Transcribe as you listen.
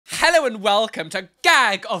Hello and welcome to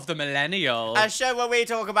Gag of the Millennial. A show where we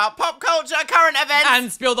talk about pop culture, current events,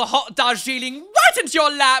 and spill the hot Darjeeling right into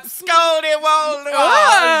your laps. Scaldy Wold.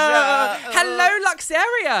 Hello,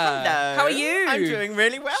 Luxeria. Hello. How are you? I'm doing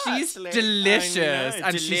really well, She's actually. delicious.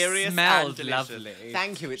 And delirious she smells and delicious. lovely.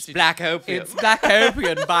 Thank you. It's Black Opium. It's Black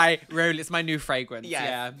Opium by Roly. It's my new fragrance. Yes,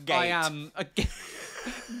 Yeah. Gate. I am a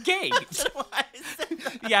gate. Why is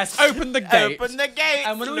it? Yes, open the gate. Open the gate.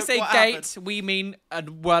 And when we Look say what gate, happened. we mean a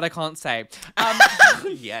word I can't say.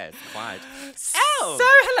 Yes, quite. So,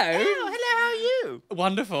 hello. Oh, hello, how are you?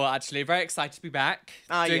 Wonderful, actually. Very excited to be back.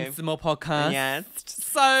 Are doing you? some more podcasts. Yes.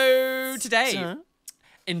 So, today, So?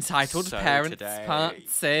 Entitled So Parents today. Part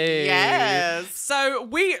 2. Yes. So,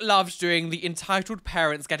 we loved doing the Entitled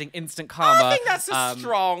Parents getting instant karma. I think that's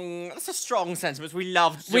a strong sentiment. We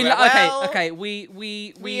loved doing it. Okay.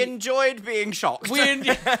 We enjoyed being shocked. we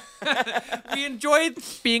enjoyed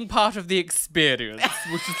being part of the experience,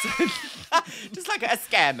 which is Just like a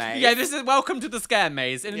scare maze. yeah. This is welcome to the scare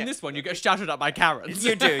maze, and in Yeah. this one you get shouted at by Karens.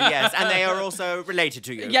 You do, yes, and they are also related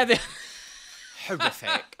to you. Yeah.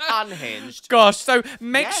 Horrific, unhinged. Gosh, so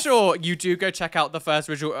make Yes. sure you do go check out the first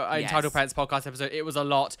original Entitled Yes. Parents podcast episode. It was a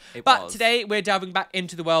lot. It but was. today we're delving back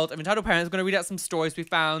into the world of Entitled Parents. We're going to read out some stories we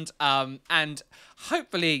found, and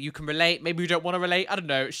hopefully you can relate. Maybe you don't want to relate. I don't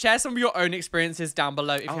know. Share some of your own experiences down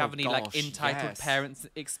below if you Oh, have any like gosh, Entitled yes. Parents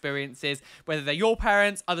experiences, whether they're your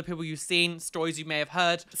parents, other people you've seen, stories you may have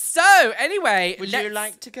heard. So anyway, Would you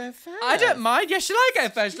like to go first? I don't mind. Yeah, shall I go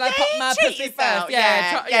first? Shall I pop my treat pussy yourself. first?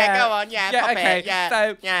 Yeah, go on. Yeah, pop okay. it. Yeah,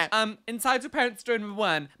 So, yeah. Entitled Parents story number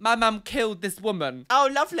 1. My mum killed this woman. Oh,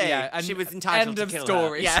 lovely. Yeah, and she was entitled end to of kill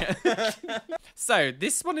story. her. Yeah. So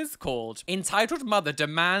this one is called Entitled Mother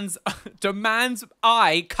demands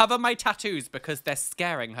I cover my tattoos because they're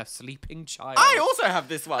scaring her sleeping child. I also have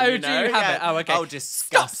this one. Oh, you do know? you have Yeah. it? Oh, okay. Oh,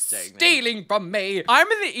 disgusting. Stop stealing from me. I'm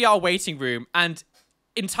in the ER waiting room and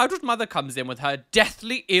Entitled Mother comes in with her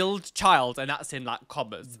deathly ill child, and that's in like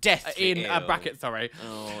commas. Deathly in ill. a bracket, sorry.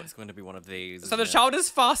 Oh, it's going to be one of these. So the child is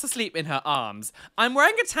fast asleep in her arms. I'm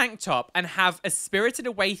wearing a tank top and have a Spirited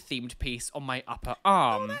Away themed piece on my upper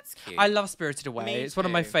arm. Oh, that's cute. I love Spirited Away. Me It's one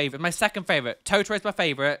of my too. favourites. My second favourite. Totoro is my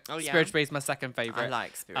favourite. Oh, yeah? Spirited Away is my second favourite. I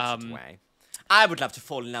like Spirited Away. I would love to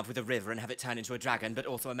fall in love with a river and have it turn into a dragon, but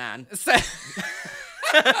also a man. So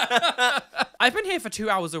I've been here for 2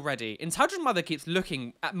 hours already. Entitled Mother keeps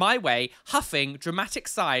looking at my way, huffing, dramatic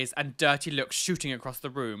sighs, and dirty looks shooting across the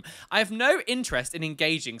room. I have no interest in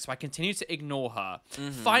engaging, so I continue to ignore her.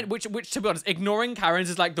 Which, to be honest, ignoring Karen's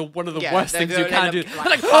is like one of the worst things you can do.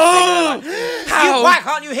 Like, oh, how why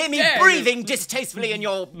can't you hear me dare you." breathing distastefully in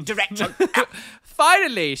your direction?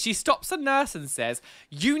 Finally, she stops the nurse and says,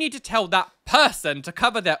 "You need to tell that person to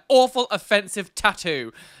cover their awful, offensive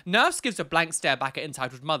tattoo." Nurse gives a blank stare back at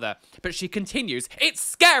Entitled Mother, but she continues, "It's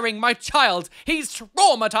scaring my child. He's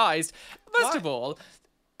traumatized." First of all,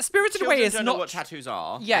 Spirited Away is don't not know what tattoos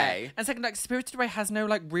are. Yeah, eh? and second, like Spirited Away has no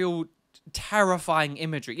like real terrifying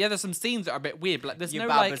imagery. Yeah, there's some scenes that are a bit weird, but like there's You no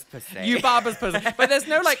barber's like pussy. you barber's pussy, but there's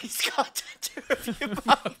no like. He's got a tattoo of you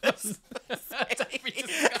barber's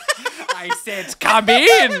I said, "Come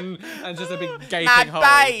in," and just a big gaping hole.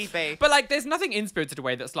 My baby. But like, there's nothing in Spirited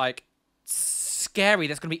Away that's like scary.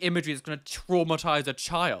 That's gonna be imagery that's gonna traumatize a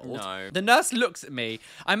child. No. The nurse looks at me.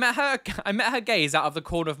 I met her gaze out of the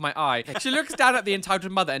corner of my eye. She looks down at the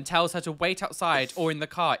Entitled Mother and tells her to wait outside or in the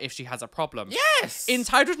car if she has a problem. Yes.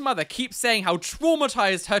 Entitled Mother keeps saying how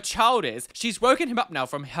traumatized her child is. She's woken him up now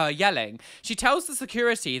from her yelling. She tells the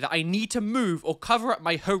security that I need to move or cover up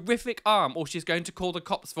my horrific arm, or she's going to call the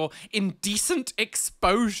cops for indecent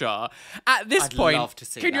exposure. At this I'd point, love to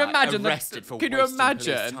see can you that. imagine? Arrested for can you wasting police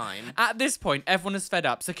imagine? time. At this point, everyone is fed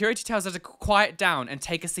up. Security tells her to quiet down and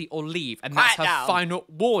take a seat or leave, and that's Quiet her down. final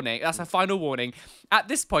warning. That's her final warning. At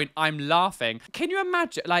this point, I'm laughing. Can you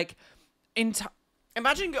imagine, like,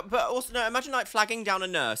 Imagine, but also no. Imagine like flagging down a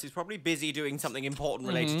nurse who's probably busy doing something important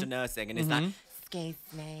related to nursing, and is like, "Excuse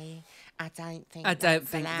me, I don't think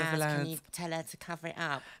that's allowed. Can you tell her to cover it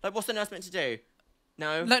up?" Like, what's the nurse meant to do?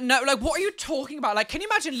 No. No, like, what are you talking about? Like, can you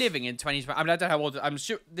imagine living in 2020? I mean, I don't know how old. I'm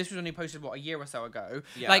sure this was only posted, what, a year or so ago?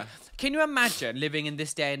 Yeah. Like, can you imagine living in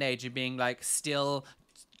this day and age and being, like, still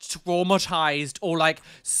traumatized or, like,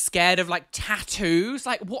 scared of, like, tattoos?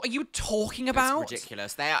 Like, what are you talking about? It's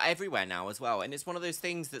ridiculous. They are everywhere now as well, and it's one of those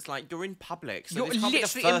things that's like you're in public, so You're this can't be the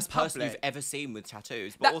literally in first person public. you've ever seen with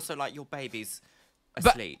tattoos, but also like your baby's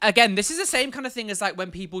asleep. But again, this is the same kind of thing as like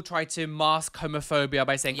when people try to mask homophobia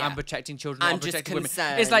by saying I'm protecting children, I'm protecting women.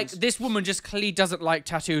 It's like this woman just clearly doesn't like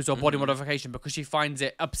tattoos or body modification because she finds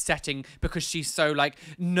it upsetting because she's so like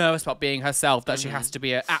nervous about being herself that she has to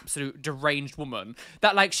be an absolute deranged woman.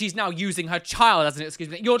 That like she's now using her child as an excuse.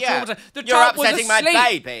 You're upsetting my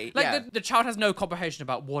baby. Like the child has no comprehension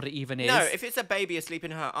about what it even is. No, if it's a baby asleep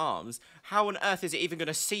in her arms, how on earth is it even going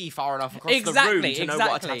to see far enough across the room to know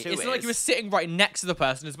what a tattoo is? It's not like you were sitting right next to the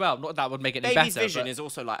person as well. Not that would make it any better. Baby's vision is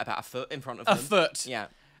also like about a foot in front of them. A foot. Yeah.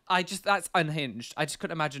 That's unhinged. I just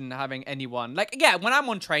couldn't imagine having anyone like, yeah, when I'm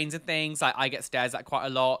on trains and things, like I get stares at quite a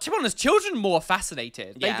lot. To be honest, children are more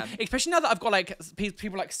fascinated. Yeah. Especially now that I've got like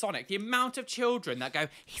people like Sonic, the amount of children that go,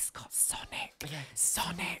 he's got Sonic. Yeah.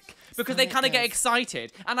 Sonic. Because they kind of get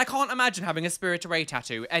excited. And I can't imagine having a Spirit Away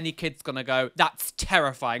tattoo. Any kid's gonna go, that's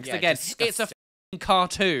terrifying. Because again, disgusting. it's a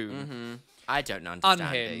cartoon. I don't understand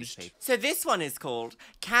Unhinged. these people. So this one is called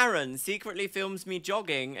Karen secretly films me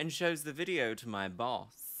jogging and shows the video to my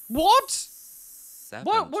boss. What?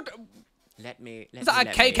 Serpent. What? Is that a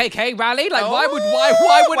KKK rally? Like, why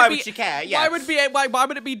would she care? Yeah. Why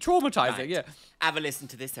would it be traumatizing? Right. Yeah. Have a listen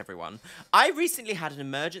to this, everyone. I recently had an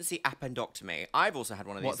emergency appendectomy. I've also had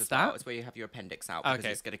one of these as well. It's where you have your appendix out because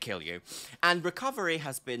it's going to kill you. And recovery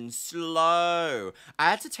has been slow. I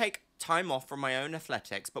had to take time off from my own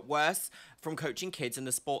athletics, but worse, from coaching kids in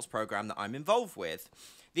the sports program that I'm involved with.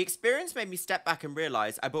 The experience made me step back and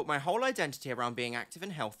realize I built my whole identity around being active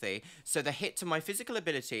and healthy, so the hit to my physical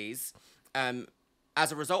abilities as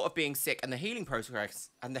a result of being sick and the healing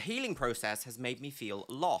process has made me feel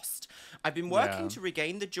lost. I've been working to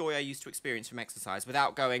regain the joy I used to experience from exercise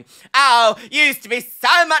without going, oh, you used to be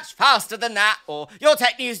so much faster than that, or your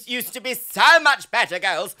technique used to be so much better,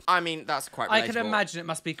 girls. I mean, that's quite relatable. I can imagine it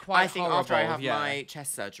must be quite horrible. After I have my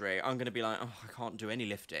chest surgery, I'm going to be like, oh, I can't do any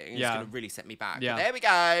lifting. It's going to really set me back. But there we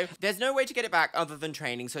go. There's no way to get it back other than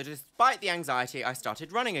training, so despite the anxiety, I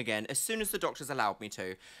started running again as soon as the doctors allowed me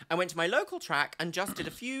to. I went to my local track and just did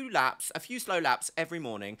a few slow laps every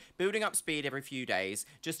morning, building up speed every few days,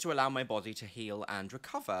 just to allow my body to heal and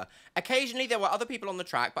recover. Occasionally, there were other people on the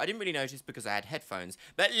track, but I didn't really notice because I had headphones.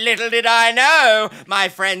 But little did I know, my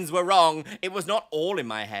friends were wrong. It was not all in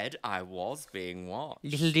my head. I was being watched.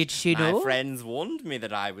 Little did she know. My friends warned me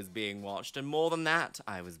that I was being watched, and more than that,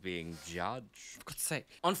 I was being judged. For God's sake.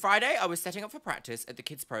 On Friday, I was setting up for practice at the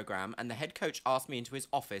kids' program, and the head coach asked me into his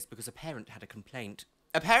office because a parent had a complaint.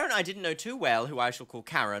 A parent I didn't know too well, who I shall call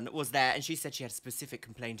Karen, was there, and she said she had a specific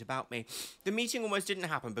complaint about me. The meeting almost didn't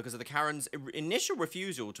happen because of the Karen's initial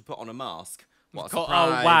refusal to put on a mask. What a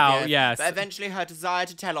surprise. Oh, wow, yes. But eventually her desire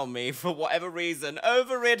to tell on me, for whatever reason,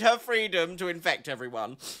 overrid her freedom to infect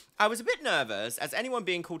everyone. I was a bit nervous, as anyone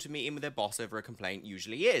being called to meet in with their boss over a complaint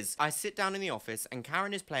usually is. I sit down in the office, and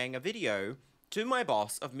Karen is playing a video to my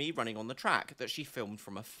boss of me running on the track that she filmed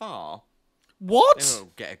from afar. What? Oh,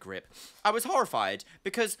 get a grip. I was horrified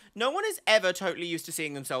because no one is ever totally used to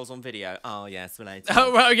seeing themselves on video. Oh, yes, relatable.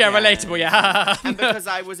 Oh, well, yeah, relatable, yeah. And because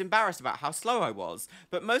I was embarrassed about how slow I was.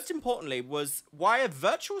 But most importantly was why a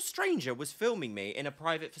virtual stranger was filming me in a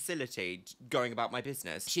private facility going about my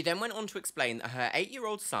business. She then went on to explain that her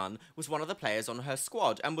 8-year-old son was one of the players on her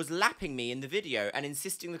squad and was lapping me in the video and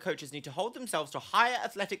insisting the coaches need to hold themselves to higher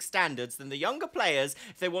athletic standards than the younger players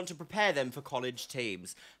if they want to prepare them for college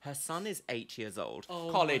teams. Her son is 8 years old. Oh,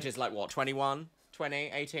 college is like what, 21, 20,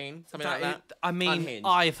 18, something like that. I mean, Unhinged.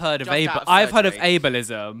 I've heard of surgery.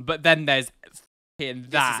 ableism, but then there's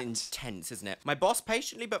that. This is intense, isn't it? My boss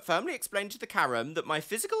patiently but firmly explained to the Karen that my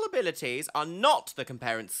physical abilities are not the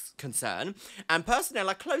parents' concern, and personnel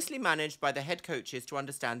are closely managed by the head coaches to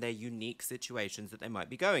understand their unique situations that they might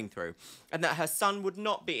be going through, and that her son would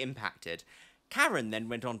not be impacted. Karen then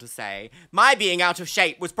went on to say, my being out of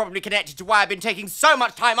shape was probably connected to why I've been taking so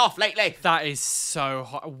much time off lately. That is so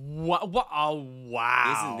hot. What? Oh,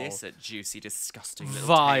 wow. Isn't this a juicy, disgusting little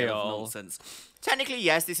Vile tale of nonsense? Technically,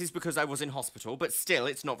 yes, this is because I was in hospital, but still,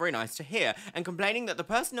 it's not very nice to hear. And complaining that the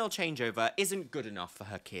personnel changeover isn't good enough for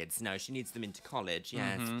her kids. No, she needs them into college,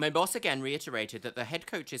 yes. My boss again reiterated that the head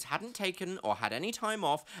coaches hadn't taken or had any time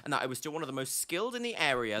off, and that I was still one of the most skilled in the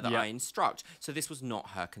area that I instruct, so this was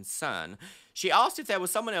not her concern. She asked if there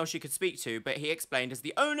was someone else she could speak to, but he explained as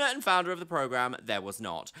the owner and founder of the program, there was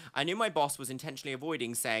not. I knew my boss was intentionally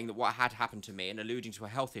avoiding saying that what had happened to me and alluding to a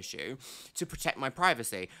health issue to protect my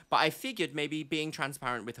privacy, but I figured maybe being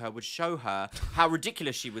transparent with her would show her how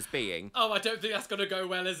ridiculous she was being. Oh, I don't think that's gonna go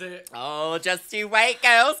well, is it? Oh, just you wait,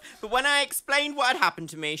 girls. But when I explained what had happened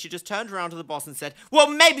to me, she just turned around to the boss and said, well,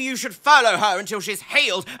 maybe you should follow her until she's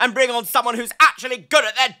healed and bring on someone who's actually good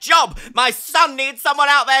at their job. My son needs someone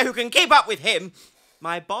out there who can keep up with him.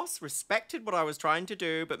 My boss respected what I was trying to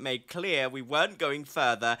do, but made clear we weren't going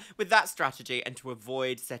further with that strategy and to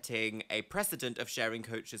avoid setting a precedent of sharing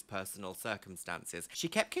coach's personal circumstances. She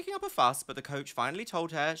kept kicking up a fuss, but the coach finally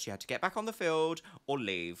told her she had to get back on the field or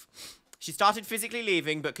leave. She started physically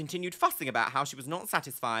leaving, but continued fussing about how she was not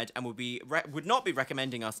satisfied and would not be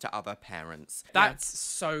recommending us to other parents. That's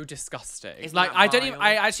so disgusting. Isn't Like, that vile?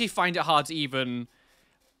 I actually find it hard to even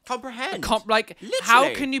comprehend. How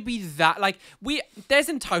Literally. can you be that? Like, there's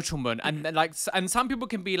entitlement, and some people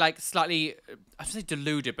can be like slightly, I don't say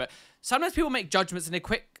deluded, but sometimes people make judgments in a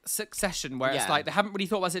quick succession where it's Yeah. like they haven't really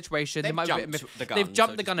thought about the situation. They've They might be a jumped bit, the gun, they've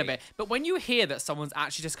jumped so the to gun a speak. bit. But when you hear that someone's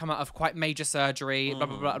actually just come out of quite major surgery, blah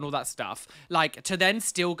blah blah, and all that stuff, like to then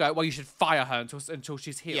still go, well, you should fire her until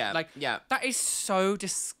she's healed. Yeah, Like, yeah. that is so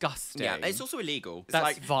disgusting. Yeah, it's also illegal. It's That's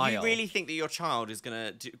like, vile. You really think that your child is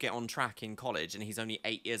going to get on track in college and he's only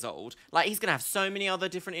 8 years old? Like, he's going to have so many other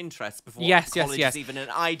different interests before college is even an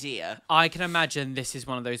idea. I can imagine this is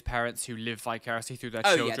one of those parents who live vicariously through their Oh,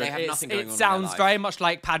 yeah, children. they have nothing going on in It their sounds life. very much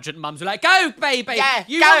like pageant mums who are like, go, baby! Yeah,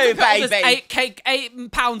 you go, want to put all baby!" this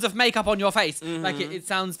 8 pounds of makeup on your face. Like, it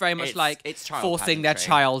sounds very much It's child forcing their pageantry.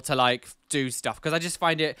 child to, like, do stuff. Because I just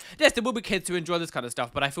find it... Yes, there will be kids who enjoy this kind of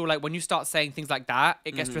stuff, but I feel like when you start saying things like that,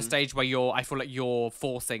 it gets to a stage where I feel like you're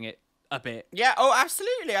forcing it a bit. Yeah, oh,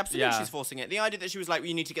 absolutely, absolutely. Yeah. She's forcing it. The idea that she was like,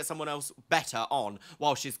 you need to get someone else better on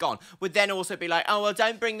while she's gone would then also be like, oh, well,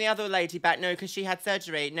 don't bring the other lady back, no, because she had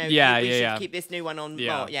surgery. No, we should keep this new one on.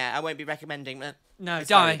 Yeah. More. Yeah, I won't be recommending. No, it's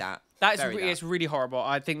die. very that. It's really horrible.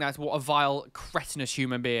 I think that's what a vile, cretinous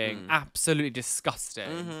human being. Absolutely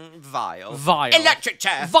disgusting. Vile. Vile. Electric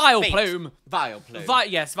chair. Vile Feet. plume. Vile plume.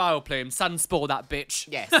 Yes, vile plume. Sunspore that bitch.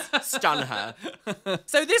 Yes, stun her.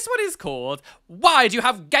 So this one is called Why Do You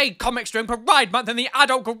Have Gay Comics During Pride Month in the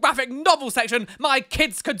Adult Graphic Novel section? My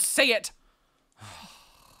kids could see it.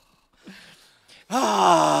 We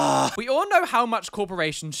all know how much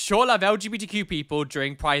corporations sure love LGBTQ people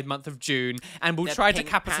during Pride Month of June and will The try to pink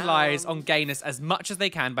capitalize on pound. gayness as much as they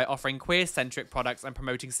can by offering queer-centric products and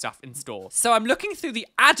promoting stuff in store. So I'm looking through the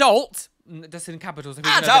adult, that's in capitals, so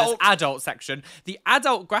people know that it's adult section, the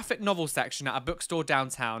adult graphic novel section at a bookstore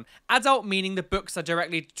downtown. Adult meaning the books are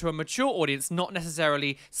directly to a mature audience, not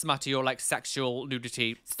necessarily smutty or like sexual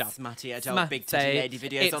nudity stuff. Smutty adult big titty lady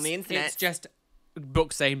videos on the internet. It's just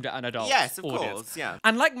books aimed at an adult Yes, of audience. course, yeah.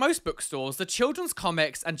 And like most bookstores, the children's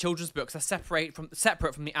comics and children's books are separate from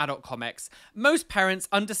the adult comics. Most parents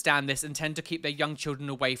understand this and tend to keep their young children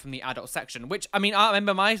away from the adult section, which, I mean, I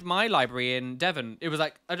remember my library in Devon, it was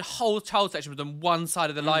like a whole child section was on one side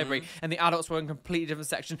of the library and the adults were in a completely different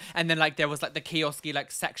section, and then like there was like the kiosky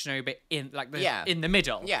like sectionary bit in like in the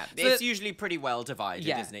middle. Yeah, So it's usually pretty well divided,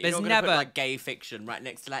 Yeah, isn't it? there's You're not gonna never- put like gay fiction right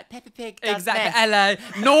next to like Peppa Pig does Exactly. this. Ella,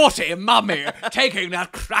 naughty mummy taking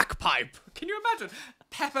that crack pipe. Can you imagine?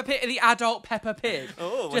 Peppa Pig, the adult Peppa Pig.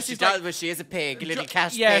 Oh, well, Just she is does, like- well, she is a pig, a little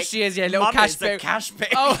cash Yeah, pig. she is, yeah, little Mummy's cash a pig. cash pig.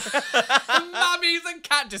 Oh, mummy's a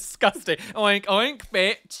cat. Disgusting. Oink, oink,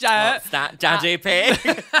 bitch. What's that, daddy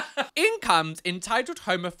pig? In comes entitled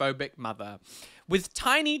homophobic mother with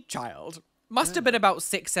tiny child. Must have been about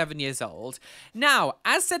 6-7 years old. Now,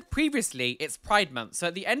 as said previously, it's Pride Month. So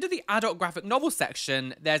at the end of the adult graphic novel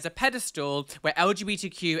section, there's a pedestal where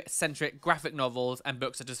LGBTQ-centric graphic novels and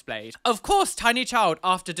books are displayed. Of course, Tiny Child,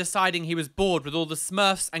 after deciding he was bored with all the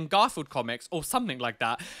Smurfs and Garfield comics, or something like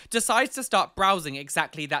that, decides to start browsing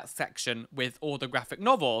exactly that section with all the graphic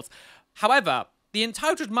novels. However, the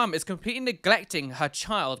entitled mum is completely neglecting her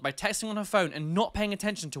child by texting on her phone and not paying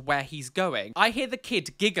attention to where he's going. I hear the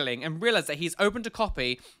kid giggling and realize that he's opened a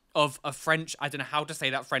copy of a French, I don't know how to say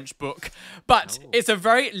that French book, but it's a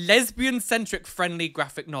very lesbian-centric friendly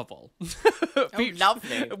graphic novel.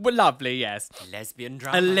 Lovely. Well, lovely, yes. Lesbian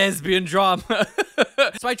drama. A lesbian drama.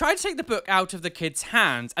 So I tried to take the book out of the kid's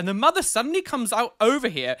hands, and the mother suddenly comes out over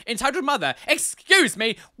here, entitled mother, excuse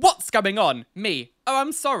me, what's going on? Me, oh,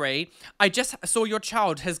 I'm sorry. I just saw your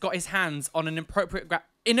child has got his hands on an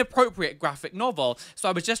inappropriate graphic novel, so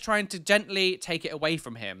I was just trying to gently take it away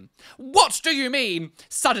from him. What do you mean?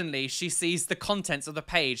 Suddenly, she sees the contents of the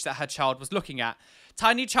page that her child was looking at.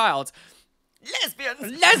 Tiny child.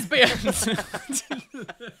 Lesbians!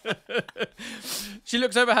 She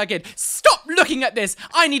looks over her kid. Stop looking at this!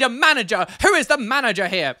 I need a manager! Who is the manager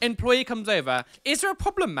here? Employee comes over. Is there a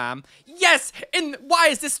problem, ma'am? Yes! Why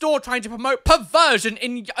is this store trying to promote perversion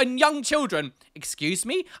in young children? Excuse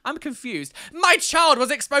me? I'm confused. My child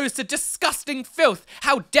was exposed to disgusting filth.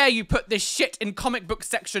 How dare you put this shit in comic book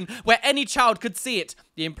section where any child could see it?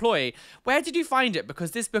 The employee, where did you find it?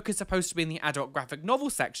 Because this book is supposed to be in the adult graphic novel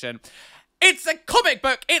section. It's a comic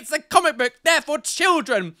book! It's a comic book! They're for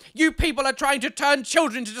children! You people are trying to turn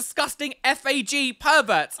children into disgusting FAG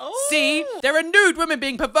perverts! Oh. See? There are nude women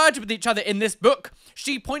being perverted with each other in this book.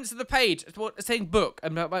 She points to the page, saying book,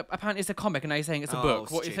 and apparently it's a comic, and now you're saying it's a book.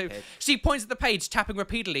 Stupid. She points to the page, tapping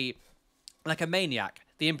repeatedly like a maniac.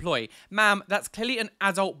 The employee, ma'am, that's clearly an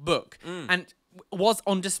adult book, and was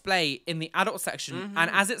on display in the adult section, and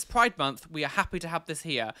as it's Pride Month, we are happy to have this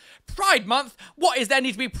here. Pride Month? What is there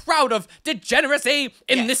need to be proud of? Degeneracy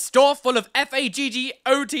in this store full of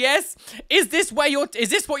FAGGOTS? Is this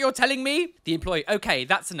what you're telling me? The employee, okay,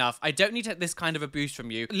 that's enough. I don't need this kind of abuse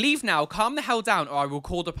from you. Leave now, calm the hell down, or I will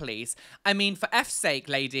call the police. I mean, for F's sake,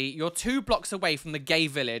 lady, you're 2 blocks away from the gay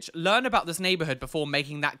village. Learn about this neighborhood before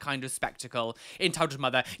making that kind of spectacle. Entitled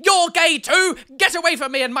mother, you're gay too! Get away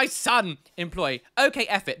from me and my son! Employee, okay,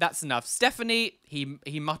 F it, that's enough. Stephanie,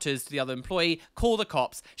 he mutters to the other employee, call the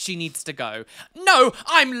cops. She needs to go. No,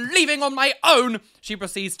 I'm leaving on my own! She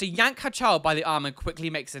proceeds to yank her child by the arm and quickly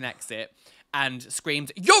makes an exit. And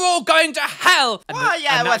screams, you're all going to hell! And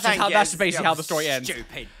that's basically how the story ends.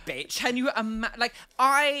 Stupid bitch. Can you imagine?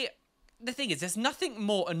 The thing is, there's nothing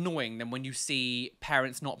more annoying than when you see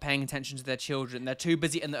parents not paying attention to their children. They're too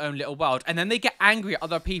busy in their own little world. And then they get angry at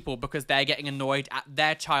other people because they're getting annoyed at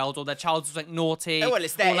their child, or their child's like naughty. Oh, well,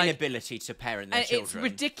 it's their inability to parent their children. It's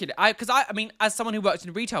ridiculous. I mean, as someone who worked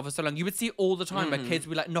in retail for so long, you would see all the time where kids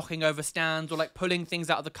would be like knocking over stands or like pulling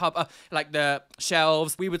things out of the cupboard, like the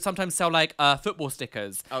shelves. We would sometimes sell like football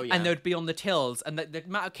stickers. Oh, yeah. And they would be on the tills. And the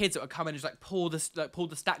amount of kids that would come in and just like pull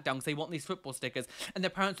the stack down because they want these football stickers. And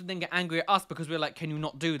their parents would then get angry at us because we were like, can you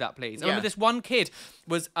not do that, please? I remember this one kid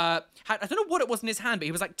was, I don't know what it was in his hand, but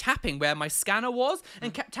he was like tapping where my scanner was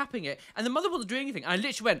and kept tapping it. And the mother wasn't doing anything. And I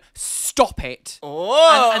literally went, stop it.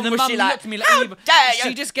 Oh, and the mum looked at me like, how dare you?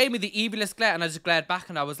 She just gave me the evilest glare, and I just glared back,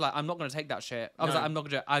 and I was like, I'm not going to take that shit. I was like, I'm not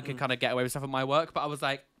going to, I can kind of get away with stuff at my work, but I was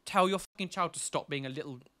like, tell your fucking child to stop being a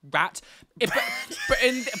little rat. But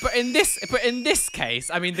in this case,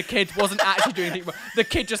 I mean, the kid wasn't actually doing anything. The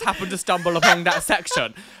kid just happened to stumble upon that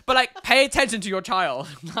section. But like, pay attention to your child.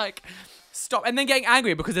 Like, stop. And then getting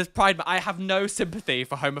angry because there's Pride. But I have no sympathy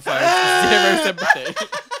for homophobes. Zero sympathy.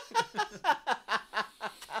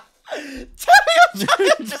 Tell your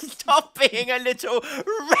child to stop being a little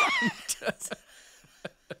rat.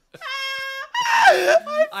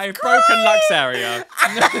 I've broken Luxeria.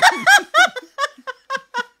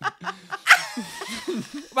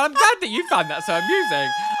 But I'm glad that you found that so amusing.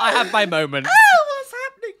 I have my moments. What's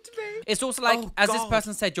happening to me? It's also like, as this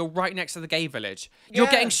person said, you're right next to the gay village. You're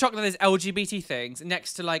getting shocked that there's LGBT things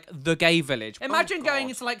next to like the gay village. Imagine going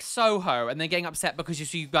into like Soho and then getting upset because you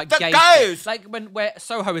see like gay gays. Like where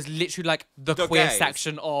Soho is literally like the queer gays.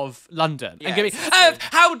 section of London. Yes, and giving,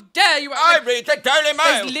 how dare you? I read the Daily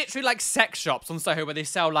Mail. There's literally like sex shops on Soho where they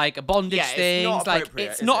sell like bondage things. Not like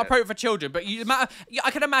it's not appropriate for children. But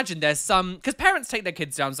I can imagine there's some, because parents take their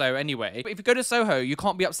kids down Soho anyway. But if you go to Soho, you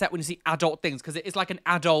can't be upset when you see adult things because it is like an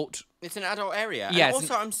adult. It's an adult area. Yeah. And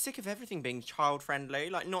also, I'm sick of everything being child friendly.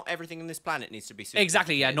 Like, not everything on this planet needs to be suitable.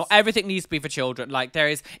 Exactly, yeah. Not everything needs to be for children. Like, there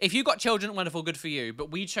is, if you got children, wonderful, good for you. But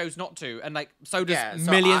we chose not to. And, like, so does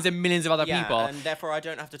millions and millions of other people. And therefore, I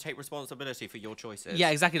don't have to take responsibility for your choices. Yeah,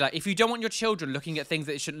 exactly. Like, if you don't want your children looking at things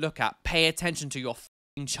that they shouldn't look at, pay attention to your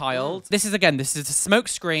child. This is a smoke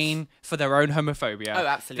screen for their own homophobia. Oh,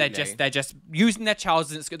 absolutely. They're just using their child.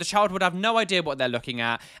 The child would have no idea what they're looking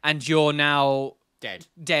at. And you're now...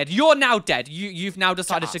 Dead. You're now dead. You've now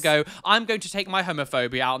decided to go, I'm going to take my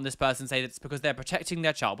homophobia out on this person and say that it's because they're protecting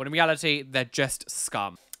their child. When in reality, they're just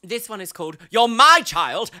scum. This one is called, You're My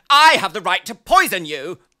Child. I have the right to poison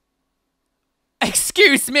you.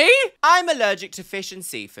 Excuse me? I'm allergic to fish and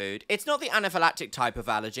seafood. It's not the anaphylactic type of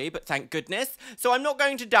allergy, but thank goodness. So I'm not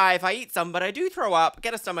going to die if I eat some, but I do throw up,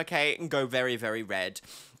 get a stomachache, and go very, very red.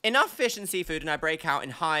 Enough fish and seafood and I break out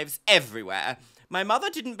in hives everywhere. My mother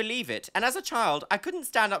didn't believe it, and as a child, I couldn't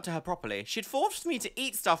stand up to her properly. She'd forced me to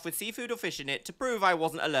eat stuff with seafood or fish in it to prove I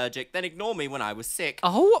wasn't allergic, then ignore me when I was sick.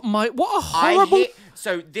 Oh my, what a horrible...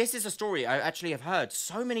 So this is a story I actually have heard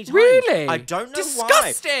so many times. Really? I don't know why.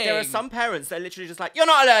 Disgusting! There are some parents that are literally just like, you're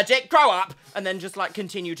not allergic, grow up! And then just like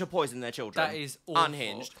continue to poison their children. That is awful.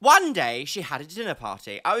 Unhinged. One day, she had a dinner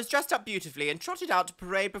party. I was dressed up beautifully and trotted out to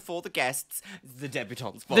parade before the guests, the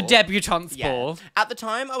debutantes ball. The debutantes ball. At the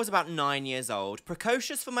time, I was about 9 years old,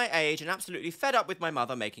 precocious for my age and absolutely fed up with my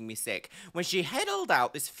mother making me sick. When she held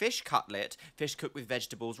out this fish cutlet, fish cooked with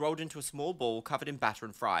vegetables, rolled into a small ball covered in batter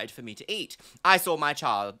and fried for me to eat. I saw my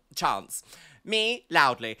chance. Me,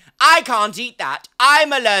 loudly, I can't eat that.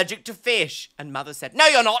 I'm allergic to fish. And mother said, no,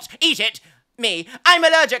 you're not. Eat it. Me, I'm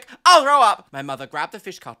allergic, I'll throw up. My mother grabbed the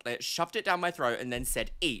fish cutlet, shoved it down my throat, and then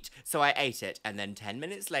said, eat. So I ate it. And then 10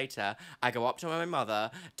 minutes later, I go up to my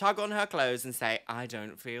mother, tug on her clothes, and say, I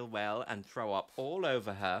don't feel well, and throw up all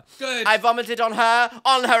over her. Good. I vomited on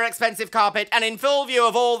her expensive carpet, and in full view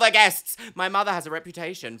of all the guests. My mother has a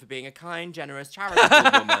reputation for being a kind, generous,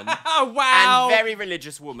 charitable woman. Oh, wow. And very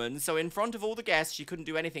religious woman. So in front of all the guests, she couldn't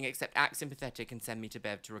do anything except act sympathetic and send me to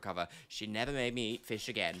bed to recover. She never made me eat fish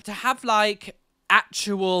again. To have, like,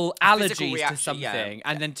 actual allergies reaction, to something, yeah.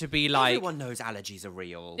 and then to be like... Everyone knows allergies are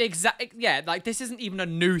real. Exactly. Yeah, like, this isn't even a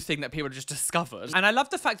new thing that people just discovered. And I love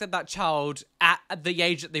the fact that that child, at the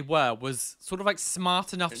age that they were, was sort of, like,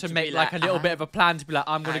 smart enough to make, like, a little bit of a plan to be like,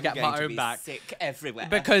 I'm going to get my own back. Sick everywhere.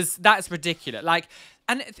 Because that's ridiculous. Like...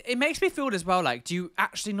 And it makes me feel as well, like, do you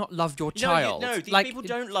actually not love your child? No, these like, people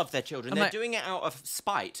don't love their children. They're doing it out of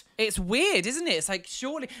spite. It's weird, isn't it? It's like,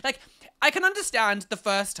 surely... Like, I can understand the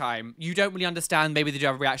first time. You don't really understand. Maybe they do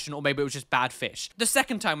have a reaction, or maybe it was just bad fish. The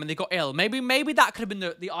second time when they got ill, maybe that could have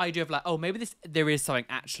been the idea of like, oh, maybe there is something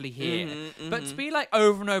actually here. But to be like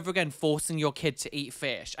over and over again forcing your kid to eat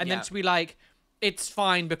fish, and then to be like... It's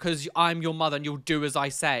fine because I'm your mother and you'll do as I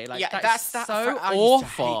say. Like, that's so awful. I used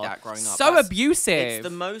to hate that growing up. So abusive. It's the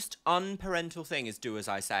most unparental thing is do as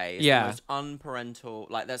I say. It's the most unparental,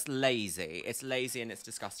 like, that's lazy. It's lazy and it's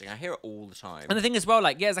disgusting. I hear it all the time. And the thing as well,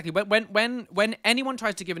 like, yeah, exactly. When anyone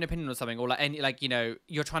tries to give an opinion on something, or like, you know,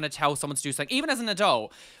 you're trying to tell someone to do something, even as an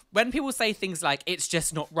adult, when people say things like, it's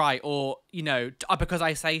just not right, or, you know, because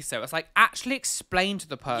I say so, it's like, actually explain to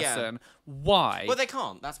the person why. Well, they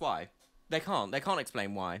can't. That's why. They can't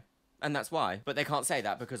explain why. And that's why. But they can't say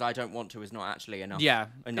that because I don't want to is not actually enough. Yeah.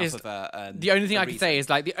 Enough of a the only thing I can say is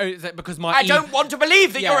like, because my I don't want to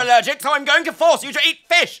believe that you're allergic, so I'm going to force you to eat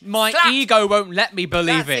fish. My ego won't let me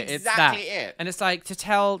believe it. That's it's exactly that. it. And it's like to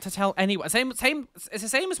tell anyone. Same. It's the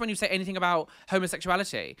same as when you say anything about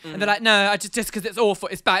homosexuality, and they're like, no, I just because it's awful,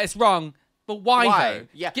 it's bad, it's wrong. But why though?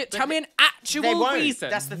 Yeah. Tell me an actual reason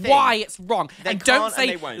that's the thing. why it's wrong. They and don't can't say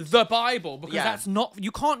and they won't. the Bible, because that's not...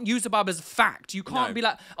 You can't use the Bible as fact. You can't be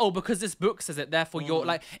like, oh, because this book says it, therefore you're...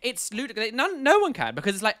 Like, it's ludicrous. No one can,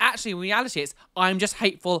 because it's like, actually, in reality, it's, I'm just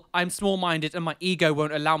hateful, I'm small-minded, and my ego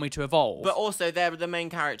won't allow me to evolve. But also, they're the main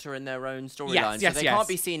character in their own storyline, so they can't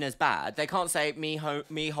be seen as bad. They can't say, me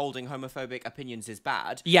holding homophobic opinions is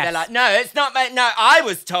bad. Yes. They're like, no, it's not... No, I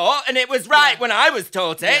was taught, and it was right when I was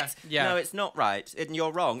taught it. Yeah. No, it's not right. And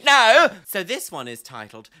you're wrong. No! So this one is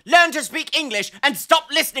titled, Learn to Speak English and Stop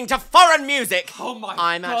Listening to Foreign Music. Oh my God.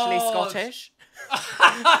 I'm actually Scottish.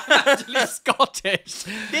 Actually Scottish.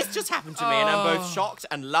 This just happened to me and I'm both shocked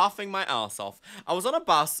and laughing my ass off. I was on a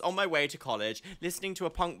bus on my way to college listening to a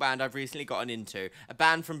punk band I've recently gotten into. A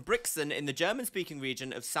band from Brixen in the German-speaking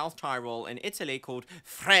region of South Tyrol in Italy called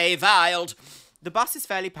Freiwild. The bus is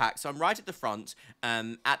fairly packed, so I'm right at the front,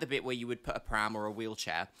 at the bit where you would put a pram or a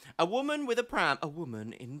wheelchair. A woman with a pram... A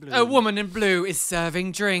woman in blue. A woman in blue is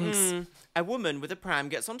serving drinks. A woman with a pram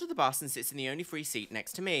gets onto the bus and sits in the only free seat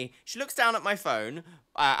next to me. She looks down at my phone,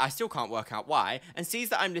 I still can't work out why, and sees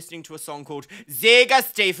that I'm listening to a song called Sieger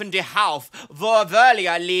Stephen de Hauf, vor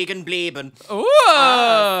Verlia liegen blieben. Ooh!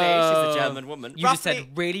 She's a German woman. You just said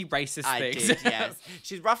really racist things. I did, yes.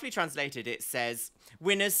 She's roughly translated, it says...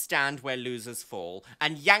 Winners stand where losers fall,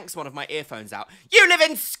 and yanks one of my earphones out. You live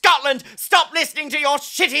in Scotland! Stop listening to your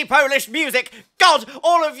shitty Polish music! God,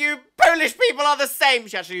 all of you Polish people are the same!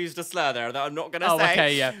 She actually used a slur there that I'm not going to say.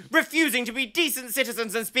 Okay, yeah. Refusing to be decent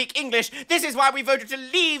citizens and speak English. This is why we voted to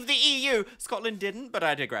leave the EU. Scotland didn't, but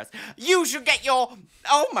I digress. You should get your...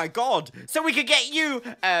 Oh my God. So we could get you,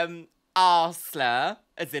 R-slur,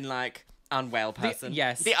 as in like, unwell person.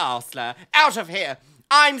 Yes. The R-slur. Out of here.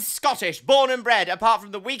 I'm Scottish, born and bred, apart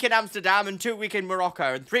from the week in Amsterdam and 2 weeks in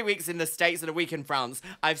Morocco and 3 weeks in the States and a week in France.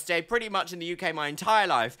 I've stayed pretty much in the UK my entire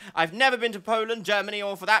life. I've never been to Poland, Germany,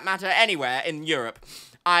 or for that matter, anywhere in Europe.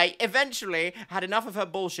 I eventually had enough of her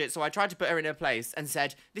bullshit, so I tried to put her in her place and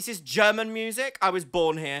said, this is German music. I was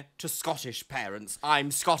born here to Scottish parents.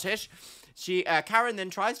 I'm Scottish. Karen then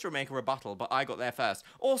tries to make a rebuttal, but I got there first.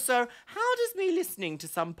 Also, how does me listening to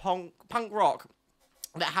some punk rock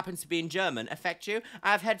that happens to be in German affect you?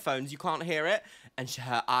 I have headphones, you can't hear it. And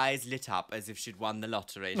her eyes lit up as if she'd won the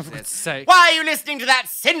lottery. She says, why are you listening to that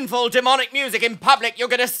sinful, demonic music in public? You're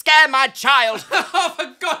going to scare my child. Oh,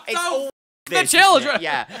 for God's sake. It's all the children.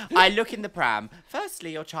 Yeah. I look in the pram.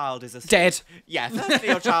 Firstly, your child is asleep. Dead. Yeah, firstly,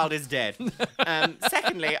 your child is dead.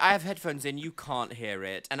 Secondly, I have headphones in, you can't hear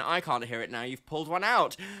it. And I can't hear it now, you've pulled one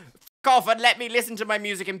out. off and let me listen to my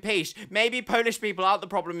music in peace. Maybe Polish people aren't the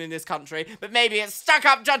problem in this country, but maybe it's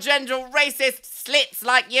stuck-up, judgmental, racist slits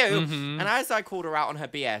like you. And as I called her out on her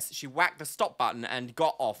BS, she whacked the stop button and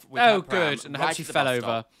got off with her pram good. And right hope she to the fell bus over.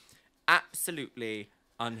 stop. Absolutely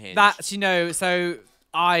unhinged. That's, you know, so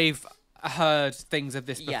I've heard things of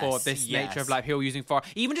this before, this nature of like people using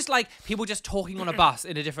even just like people just talking on a bus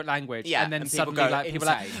in a different language, and then suddenly like people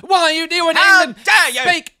are like, "What are you doing, England? Dare you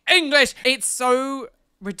speak English?" It's so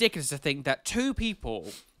ridiculous to think that two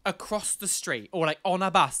people across the street or like on a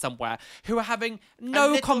bus somewhere who are having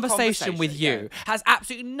no conversation with you has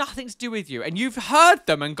absolutely nothing to do with you, and you've heard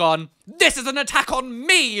them and gone, "This is an attack on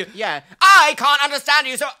me." Yeah, I can't understand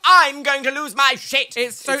you, so I'm going to lose my shit.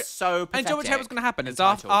 It's so pathetic. And do you know what's going to happen? It's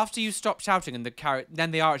after you stop shouting and then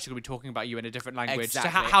they are actually going to be talking about you in a different language. Exactly.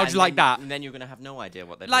 So how do you like that? And then you're going to have no idea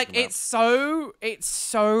what they're like talking about. It's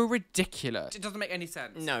so ridiculous. It doesn't make any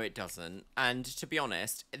sense. No, it doesn't. And to be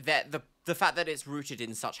honest, the fact that it's rooted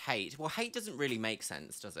in such hate, well, hate doesn't really make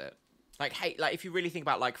sense, does it? Like hate, like if you really think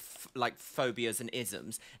about like phobias and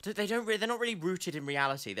isms, they're not really rooted in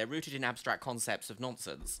reality. They're rooted in abstract concepts of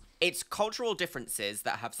nonsense. It's cultural differences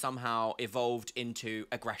that have somehow evolved into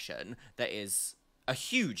aggression that is a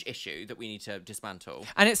huge issue that we need to dismantle.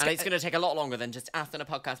 And it's going to take a lot longer than just us on a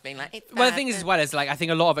podcast being like, it's bad. Well, the thing is, as well, is like I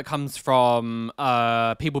think a lot of it comes from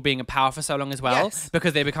people being in power for so long as well,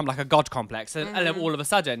 because they become like a god complex, and then all of a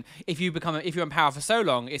sudden, if you're in power for so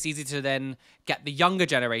long, it's easy to then get the younger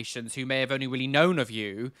generations who may have only really known of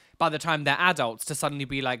you by the time they're adults to suddenly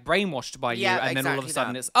be like brainwashed by you, and then all of a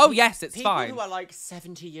sudden it's it's fine. People who are like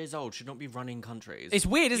 70 years old should not be running countries. It's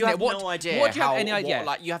weird, isn't it? You have no idea. What do you have any idea?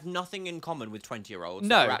 Like you have nothing in common with 20-year-olds.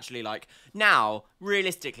 No, who are actually like now,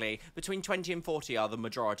 realistically, between 20 and 40 are the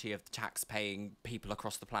majority of the tax-paying people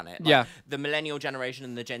across the planet. Like, the millennial generation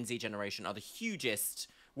and the Gen Z generation are the hugest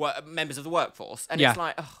members of the workforce, and it's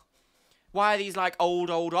like, ugh. Why are these like old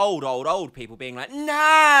people being like,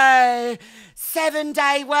 no,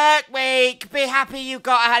 7-day work week, be happy you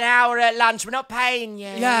got an hour at lunch, we're not paying you.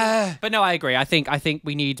 Yeah. But no, I agree. I think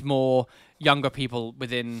we need more younger people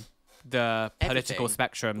within the political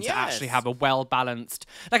spectrum to actually have a well-balanced,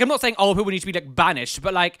 like, I'm not saying old people need to be like banished,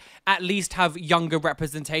 but like at least have younger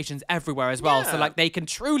representations everywhere as well, so like they can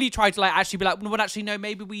truly try to like actually be like, well, actually no,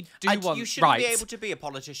 maybe we do want you shouldn't be able to be a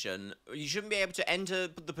politician. You shouldn't be able to enter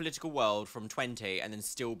the political world from 20 and then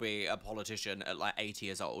still be a politician at like 80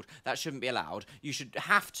 years old. That shouldn't be allowed. You should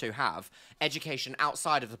have to have education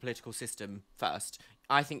outside of the political system first.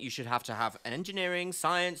 I think you should have to have an engineering,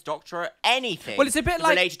 science, doctorate, anything. Well, it's a bit like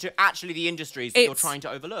related to actually the industries that you're trying to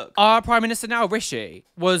overlook. Our Prime Minister now, Rishi,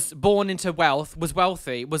 was born into wealth, was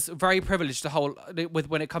wealthy, was very privileged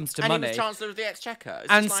when it comes to money. And he was Chancellor of the Exchequer.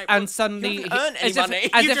 And suddenly you haven't earned any money.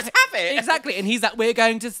 You just have it. Exactly. And he's like, we're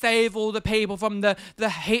going to save all the people from the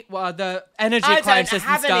energy crisis and stuff.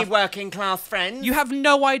 I don't have any working class friends. You have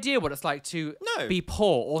no idea what it's like to be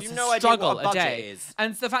poor or to struggle a day. Is.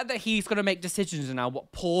 And the fact that he's going to make decisions now what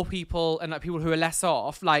poor people and like people who are less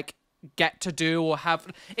off like get to do or have,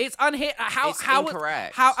 it's unhit. It's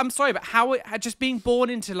incorrect. I'm sorry, but how just being born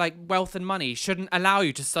into like wealth and money shouldn't allow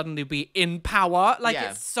you to suddenly be in power. Like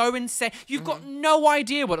it's so insane. You've got no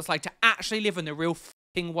idea what it's like to actually live in the real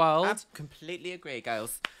f***ing world. I completely agree,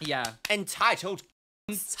 girls. Yeah. Entitled.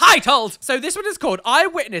 So this one is called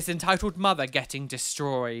Eyewitness Entitled Mother Getting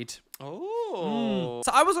Destroyed. Oh.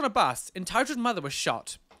 So I was on a bus. Entitled Mother was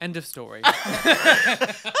shot. End of story.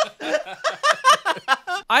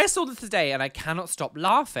 I saw this today and I cannot stop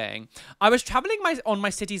laughing. I was traveling on my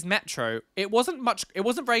city's metro. It wasn't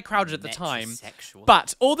very crowded at the time.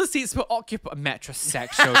 But all the seats were occupied.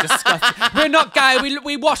 Metrosexual. Disgusting. We're not gay.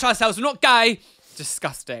 We wash ourselves. We're not gay.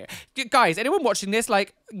 Disgusting. Guys, anyone watching this,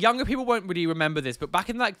 like, younger people won't really remember this, but back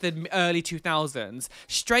in like the early 2000s,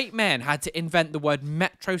 straight men had to invent the word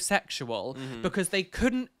metrosexual because they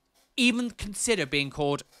couldn't even consider being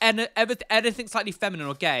called anything slightly feminine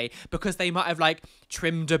or gay because they might have like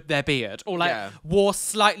trimmed their beard or like wore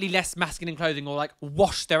slightly less masculine clothing or like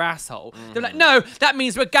washed their asshole. They're like, no, that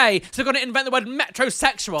means we're gay, so we're going to invent the word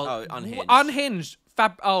metrosexual. Oh, unhinged. Unhinged.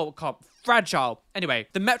 Fragile. Anyway,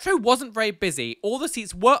 the metro wasn't very busy. All the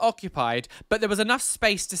seats were occupied, but there was enough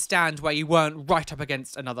space to stand where you weren't right up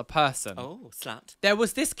against another person. Oh, slut. There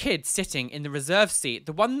was this kid sitting in the reserve seat,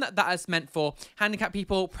 the one that is meant for handicapped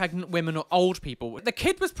people, pregnant women, or old people. The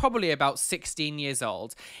kid was probably about 16 years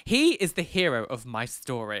old. He is the hero of my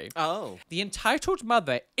story. Oh. The entitled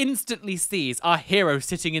mother instantly sees our hero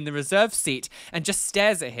sitting in the reserve seat and just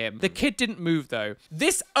stares at him. The kid didn't move, though.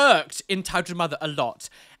 This irked entitled mother a lot.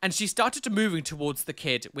 and she started to moving towards the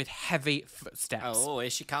kid with heavy footsteps. Oh, here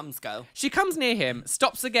she comes, girl. She comes near him,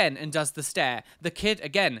 stops again, and does the stare. The kid,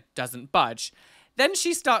 again, doesn't budge. Then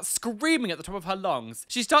she starts screaming at the top of her lungs.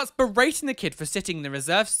 She starts berating the kid for sitting in the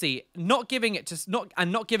reserved seat, not giving it to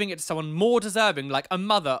someone more deserving, like a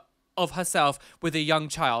mother of herself with a young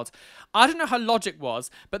child. I don't know how logic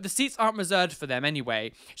was, but the seats aren't reserved for them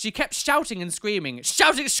anyway. She kept shouting and screaming,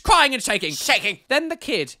 crying and shaking. Then the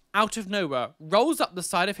kid, out of nowhere, rolls up the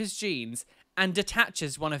side of his jeans and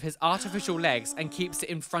detaches one of his artificial legs and keeps it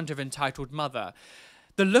in front of entitled mother.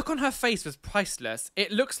 The look on her face was priceless.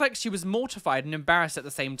 It looks like she was mortified and embarrassed at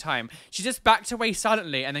the same time. She just backed away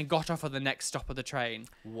silently and then got off at the next stop of the train.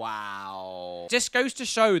 Wow. Just goes to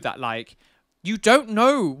show that, like, you don't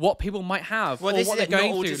know what people might have or what they're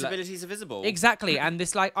going not all through. disabilities are visible. Exactly. And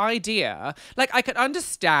this, like, idea, like, I could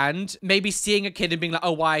understand maybe seeing a kid and being like,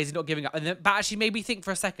 oh, why is he not giving up? And then, but actually maybe think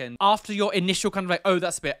for a second, after your initial kind of like, oh,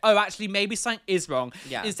 that's a bit, oh, actually maybe something is wrong.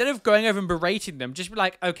 Yeah. Instead of going over and berating them, just be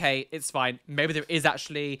like, okay, it's fine. Maybe there is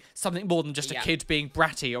actually something more than just a kid being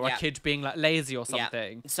bratty or a kid being like lazy or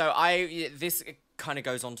something. So this kind of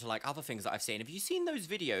goes on to like other things that I've seen. Have you seen those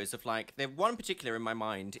videos of like, the one particular in my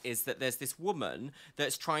mind is that there's this woman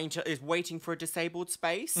that's is waiting for a disabled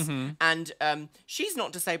space, and she's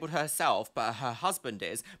not disabled herself, but her husband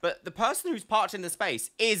is, but the person who's parked in the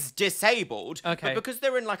space is disabled. Okay. But because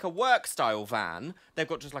they're in like a work style van, they've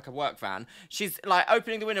got just like a work van, she's like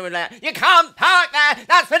opening the window and like, you can't park there,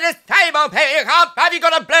 that's for disabled people, you can't, have you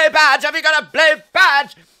got a blue badge, have you got a blue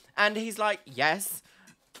badge? And he's like, yes.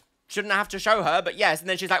 Shouldn't have to show her, but yes. And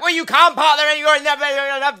then she's like, well, you can't park there and you're in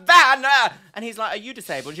the van. And he's like, are you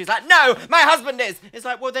disabled? And she's like, no, my husband is. It's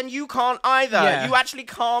like, well, then you can't either. Yeah. You actually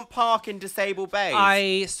can't park in disabled bays.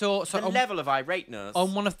 I saw the level of irateness.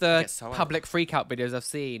 on one of the public freakout videos I've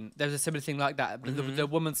seen, there's a similar thing like that. The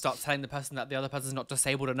woman starts telling the person that the other person's not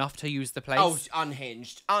disabled enough to use the place. Oh,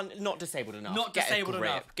 unhinged. Not disabled enough. Not Get disabled a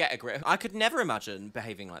grip. enough. Get a grip. I could never imagine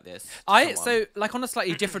behaving like this. So like on a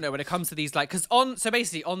slightly different note when it comes to these, like, because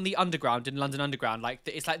basically on the Underground, in London Underground, like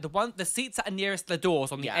it's like the seats that are nearest the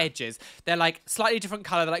doors on the edges, they're like slightly different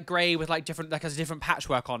colour, they're like grey with like different, like has a different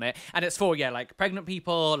patchwork on it, and it's for like pregnant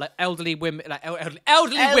people, like elderly women, like elderly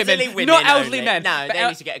women, not elderly only. men. No, they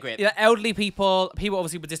need to get a grip. Yeah, elderly people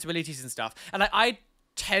obviously with disabilities and stuff, and like I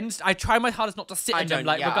try my hardest not to sit in them,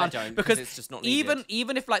 like, I don't, because it's just not needed.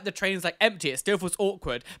 even if like the train's like empty, it still feels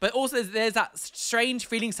awkward. But also there's that strange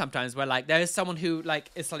feeling sometimes where like there is someone who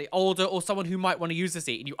like is slightly older or someone who might want to use the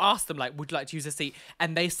seat, and you ask them like, would you like to use the seat,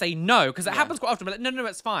 and they say no, because it happens quite often. But like, no,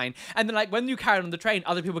 it's fine. And then like when you carry on the train,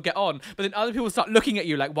 other people get on, but then other people start looking at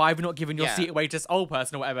you like, why have you not given your seat away to this old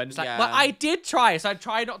person or whatever? And it's like, well, I did try, so I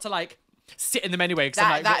try not to like sit in them anyway.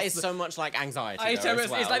 That is so much like anxiety. It's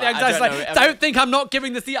like the anxiety. Don't think I'm not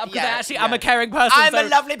giving the seat up because actually I'm a caring person. I'm a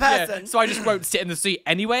lovely person. Yeah, so I just won't sit in the seat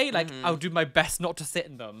anyway. Like I'll do my best not to sit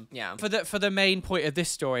in them. Yeah. For the main point of this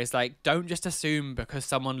story is like, don't just assume because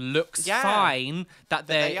someone looks fine that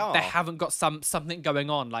they haven't got something going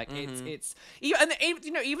on. Like it's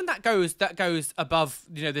even that goes above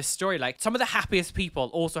this story. Like some of the happiest people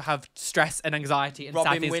also have stress and anxiety and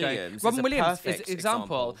Robin sadness. Williams Robin Williams is an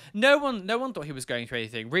example. No one thought he was going through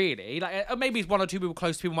anything, really. Like, maybe one or two people,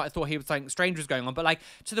 close people, might have thought he was something strange was going on. But like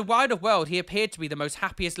to the wider world, he appeared to be the most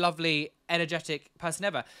happiest, lovely, energetic person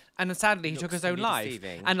ever. And then sadly, he took his own life.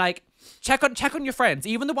 Deceiving. And like, check on your friends,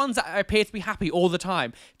 even the ones that appear to be happy all the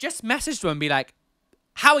time. Just message them and be like,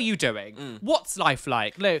 how are you doing? What's life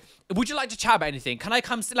like? Look, would you like to chat about anything? Can I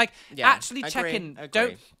come? Actually check in.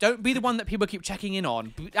 Don't be the one that people keep checking in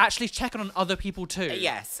on. Actually check on other people too.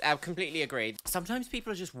 Yes, I completely agree. Sometimes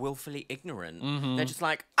people are just willfully ignorant. They're just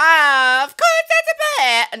like, of course that's a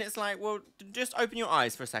bit. And it's like, well, just open your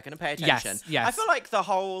eyes for a second and pay attention. Yes. I feel like the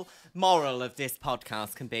whole moral of this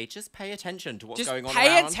podcast can be just pay attention to what's just going on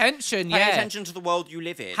pay around. attention. Pay attention to the world you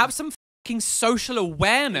live in. Have some social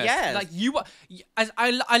awareness. Yes. Like you are, as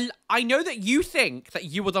I know that you think that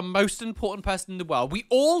you are the most important person in the world. We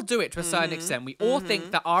all do it to a certain extent. We all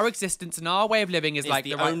think that our existence and our way of living is like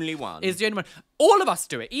the only one. Is the only one. All of us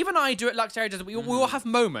do it. Even I do it. Luxeria does it. We all have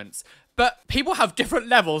moments. But people have different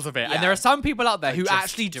levels of it. And there are some people out there who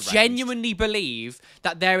actually genuinely believe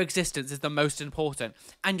that their existence is the most important.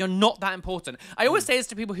 And you're not that important. I always say this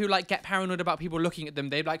to people who like get paranoid about people looking at them.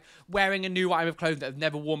 They're like wearing a new item of clothing that they've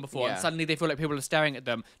never worn before. And suddenly they feel like people are staring at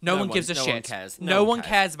them. No one gives a shit. No one cares. No one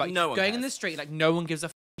cares about you. No one Going cares. in the street, like no one gives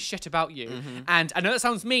a shit about you. And I know that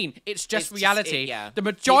sounds mean. It's just reality. The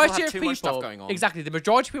majority of people stuff going on. Exactly. The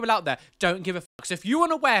majority of people out there don't give a fuck. So if you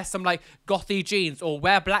want to wear some like gothy jeans or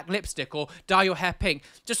wear black lipstick or dye your hair pink,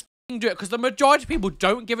 just do it, because the majority of people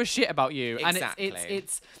don't give a shit about you. Exactly. And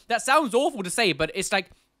it's that sounds awful to say, but it's like,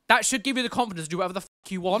 that should give you the confidence to do whatever the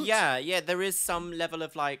you want. Yeah, there is some level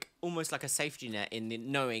of like almost like a safety net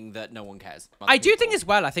in knowing that no one cares. I do think as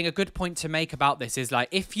well, I think a good point to make about this is like,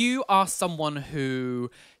 if you are someone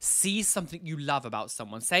who sees something you love about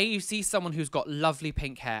someone, say you see someone who's got lovely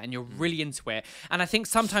pink hair and you're really into it, and I think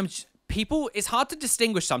sometimes it's hard to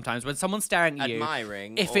distinguish sometimes when someone's staring at you.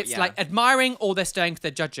 Admiring. If it's like admiring or they're staring because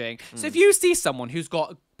they're judging. So if you see someone who's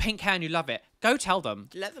got pink hair and you love it, go tell them.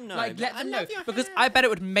 Let them know. Like, let them know. Because I bet it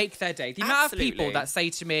would make their day. The amount of people that say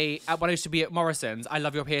to me, when I used to be at Morrison's, I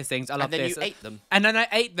love your piercings, I love this. And then you ate them. And then I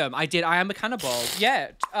ate them. I did. I am a cannibal.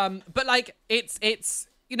 Yeah. But like, it's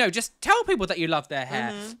you know, just tell people that you love their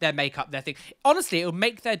hair, their makeup, their thing. Honestly, it'll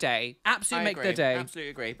make their day. Absolutely make their day. Absolutely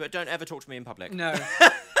agree. But don't ever talk to me in public. No.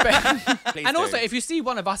 Please and do. also, if you see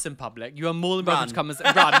one of us in public, you are more than welcome to come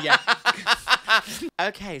and run. Yeah.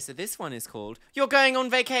 Okay, so this one is called "You're Going on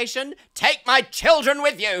Vacation? Take my children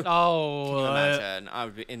with you." Oh. Can you imagine? I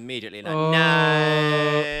would be immediately like,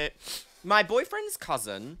 no. My boyfriend's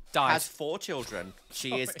cousin has 4 children.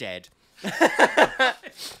 She is dead.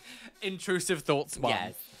 Intrusive thoughts one.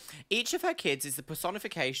 Yes. Each of her kids is the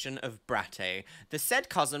personification of bratty. The said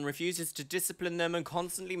cousin refuses to discipline them and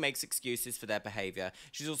constantly makes excuses for their behaviour.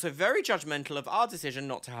 She's also very judgmental of our decision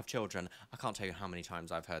not to have children. I can't tell you how many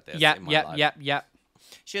times I've heard this in my life. Yep.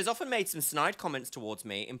 She has often made some snide comments towards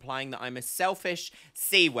me, implying that I'm a selfish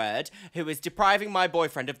C-word who is depriving my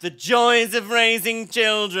boyfriend of the joys of raising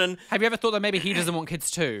children. Have you ever thought that maybe he doesn't want kids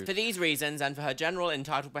too? For these reasons, and for her general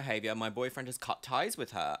entitled behaviour, my boyfriend has cut ties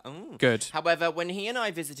with her. Good. However, when he and I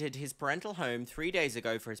visited his parental home 3 days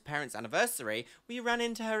ago for his parents' anniversary, we ran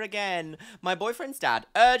into her again. My boyfriend's dad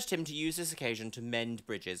urged him to use this occasion to mend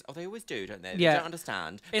bridges. Oh, they always do, don't they? Yeah. They don't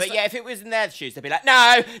understand. It's but yeah, if it was in their shoes, they'd be like,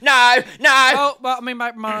 no. Oh, well, I mean,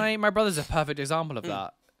 my brother's a perfect example of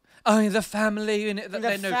that. Oh, the family.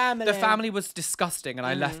 The family was disgusting, and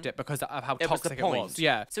I left it because of how toxic it was.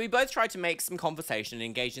 Yeah. So we both tried to make some conversation and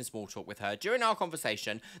engage in small talk with her. During our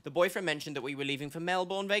conversation, the boyfriend mentioned that we were leaving for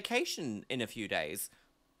Melbourne vacation in a few days.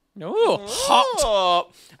 Ooh,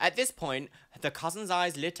 hot. At this point, the cousin's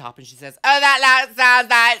eyes lit up and she says, "Oh, that sounds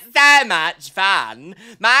like so much fun.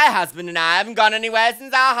 My husband and I haven't gone anywhere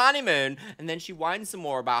since our honeymoon." And then she whines some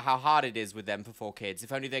more about how hard it is with them for 4 kids.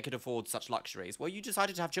 If only they could afford such luxuries. Well, you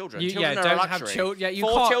decided to have children. Children are a luxury.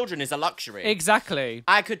 4 children is a luxury. Exactly.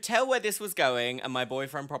 I could tell where this was going, and my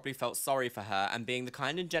boyfriend probably felt sorry for her, and being the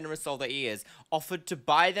kind and generous soul that he is, offered to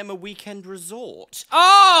buy them a weekend resort.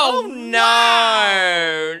 Oh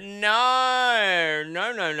no.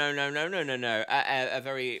 A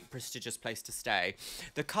very prestigious place to stay.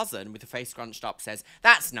 The cousin, with the face scrunched up, says,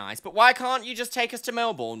 "That's nice, but why can't you just take us to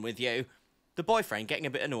Melbourne with you?" The boyfriend, getting a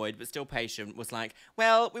bit annoyed but still patient, was like,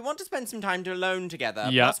 "Well, we want to spend some time alone together.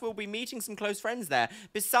 Yeah. Plus, we'll be meeting some close friends there.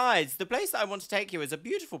 Besides, the place that I want to take you is a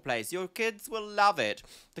beautiful place. Your kids will love it."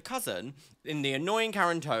 The cousin, in the annoying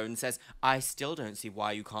Karen tone, says, "I still don't see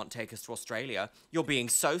why you can't take us to Australia. You're being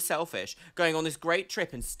so selfish, going on this great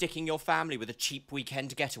trip and sticking your family with a cheap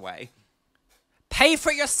weekend getaway." Pay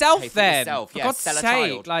for it yourself, then. Yourself. For Yeah, God's sell a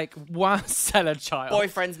sake, child. like, one, sell a child.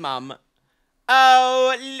 Boyfriend's mum.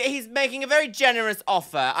 "Oh, he's making a very generous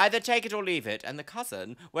offer. Either take it or leave it." And the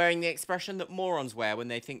cousin, wearing the expression that morons wear when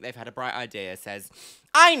they think they've had a bright idea, says,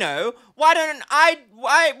 "I know. Why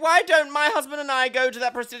don't my husband and I go to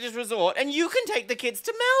that prestigious resort and you can take the kids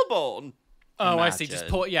to Melbourne?" Oh, I see. Just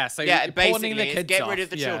so you're basically, pawning the kids get off. rid of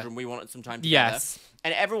the children. We wanted some time together. Yes.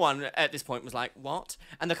 And everyone at this point was like, "What?"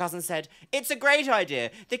 And the cousin said, "It's a great idea.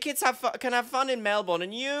 The kids can have fun in Melbourne,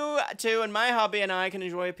 and you too, and my hubby and I can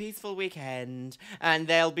enjoy a peaceful weekend, and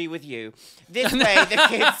they'll be with you. This way, the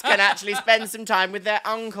kids can actually spend some time with their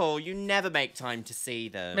uncle. You never make time to see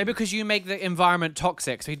them." Maybe because you make the environment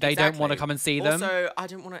toxic, so they don't want to come and see them. Also, I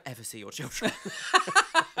don't want to ever see your children.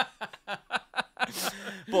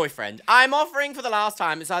 Boyfriend, "I'm offering for the last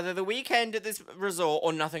time. It's either the weekend at this resort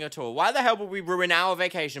or nothing at all. Why the hell would we ruin our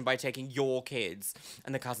vacation by taking your kids?"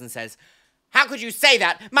 And the cousin says, "How could you say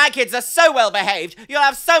that? My kids are so well behaved. You'll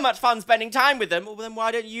have so much fun spending time with them. Well, then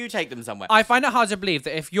why don't you take them somewhere?" I find it hard to believe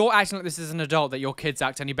that if you're acting like this as an adult, that your kids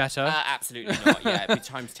act any better. Absolutely not. Yeah, it'd be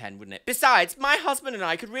times 10, wouldn't it? Besides, my husband and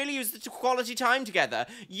I could really use the quality time together.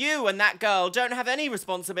 You and that girl don't have any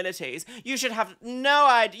responsibilities. You should have no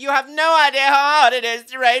idea. You have no idea how hard it is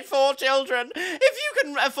to raise 4 children. If you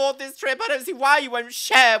can afford this trip, I don't see why you won't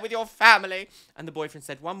share with your family. And the boyfriend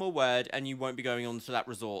said, "One more word and you won't be going on to that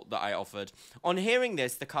resort that I offered." On hearing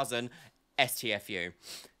this, the cousin, STFU.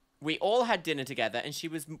 We all had dinner together, and she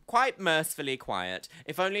was quite mercifully quiet.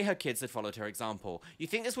 If only her kids had followed her example. You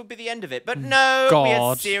think this would be the end of it, but no, we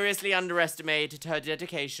had seriously underestimated her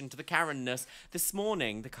dedication to the Karen-ness. This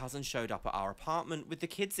morning, the cousin showed up at our apartment with the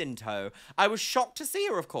kids in tow. I was shocked to see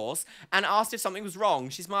her, of course, and asked if something was wrong.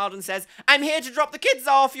 She smiled and says, "I'm here to drop the kids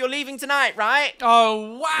off. You're leaving tonight, right?"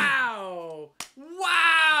 Oh, wow!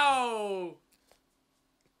 Wow!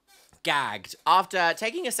 Gagged. After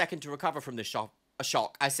taking a second to recover from the shock,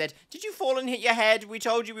 I said, "Did you fall and hit your head? We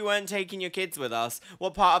told you we weren't taking your kids with us.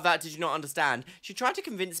 What part of that did you not understand?" She tried to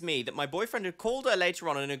convince me that my boyfriend had called her later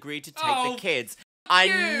on and agreed to take the kids.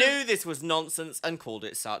 I knew this was nonsense and called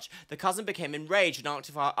it such. The cousin became enraged and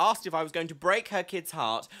asked if I was going to break her kid's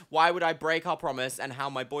heart. Why would I break our promise, and how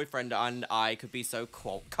my boyfriend and I could be so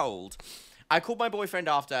cold. I called my boyfriend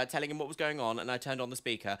after, telling him what was going on, and I turned on the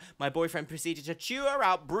speaker. My boyfriend proceeded to chew her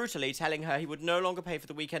out brutally, telling her he would no longer pay for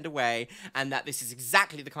the weekend away, and that this is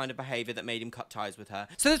exactly the kind of behaviour that made him cut ties with her.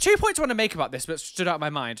 So there's 2 points I want to make about this, but stood out in my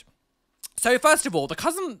mind. So first of all, the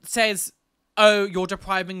cousin says, "Oh, you're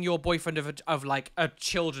depriving your boyfriend of like a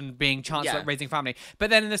children being chance at raising family," but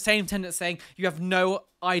then in the same sentence saying you have no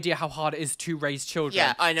idea how hard it is to raise children.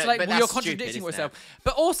 Yeah, I know, so, like, but you're that's contradicting stupid, yourself.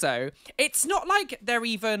 But also, it's not like they're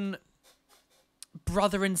even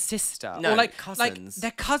brother and sister. No, or like cousins. Like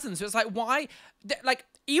they're cousins. So it's like, why? Like,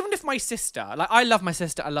 even if my sister, like, I love my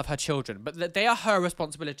sister, I love her children, but they are her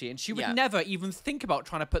responsibility, and she would never even think about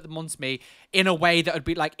trying to put them onto me in a way that would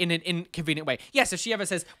be like in an inconvenient way. Yes, if she ever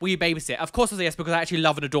says, "Will you babysit?" Of course I'll say yes, because I actually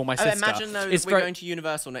love and adore my sister. Imagine though, we're going to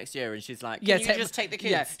Universal next year, and she's like, "Can you just take the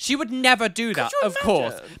kids?" Yeah, she would never do that, of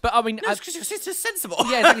course. But I mean, no, because your sister's sensible.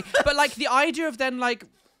 Yeah, exactly. But like the idea of then like,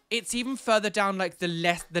 it's even further down like the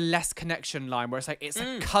less connection line, where it's like it's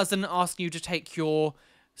a cousin asking you to take your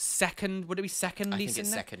second, would it be second? I think it's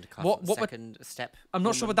second cousin, second step. I'm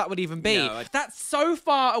not sure what that would even be. No, that's so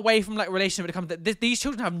far away from like relationship when it comes to these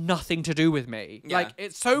children have nothing to do with me. Yeah. Like,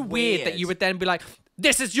 it's so weird that you would then be like,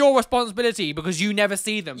 this is your responsibility because you never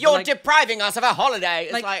see them. You're depriving us of a holiday.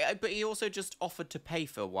 It's like, but he also just offered to pay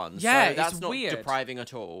for one. Yeah, so that's it's not weird. depriving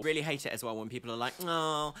at all. Really hate it as well when people are like,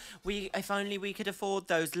 "Oh, if only we could afford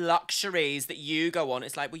those luxuries that you go on."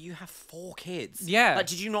 It's like, well, you have 4 kids. Yeah. Like,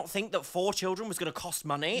 did you not think that 4 children was going to cost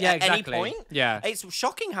money Yeah, at any point? Yeah. It's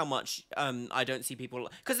shocking how much I don't see people,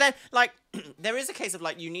 because then like there is a case of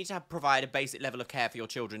like you need to provide a basic level of care for your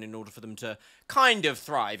children in order for them to kind of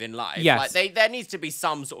thrive in life. Yes. Like there needs to be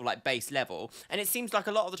some sort of like base level, and it seems like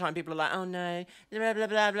a lot of the time people are like, "Oh no, blah blah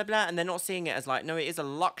blah blah blah," and they're not seeing it as like, no, it is a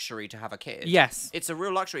luxury to have a kid. Yes. It's a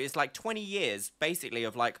real luxury. It's like 20 years basically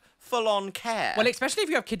of like full on care. Well, especially if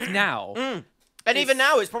you have kids now. And even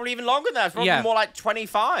now, it's probably even longer than that. It's probably more like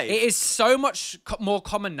 25. It is so much more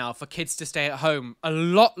common now for kids to stay at home a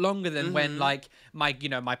lot longer than when like my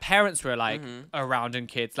parents were like around and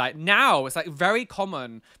kids. Like now, it's like very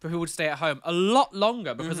common for people to stay at home a lot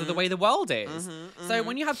longer because of the way the world is. So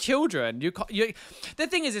when you have children, the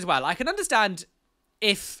thing is as well, I can understand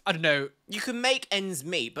if, I don't know, you can make ends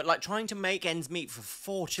meet, but like trying to make ends meet for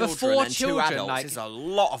 4 children and 2 adults like, is a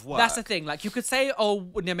lot of work. That's the thing. Like, you could say, "Oh,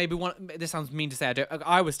 maybe one." This sounds mean to say.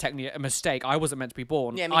 I was technically a mistake. I wasn't meant to be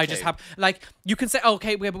born. Yeah, me I too. just have like, you can say,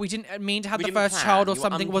 "Okay, but we didn't mean to have the first child or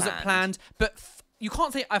something wasn't planned," but. You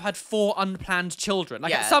can't say I've had 4 unplanned children.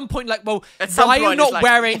 Like, at some point, like, well, why are you not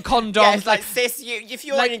wearing condoms? Yeah, it's like, sis, if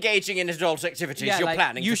you're engaging in adult activities, you're like,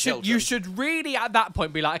 planning for children. You should really, at that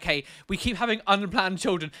point, be like, okay, we keep having unplanned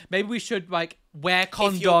children. Maybe we should, like, wear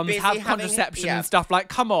condoms, have contraception and stuff. Like,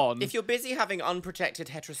 come on. If you're busy having unprotected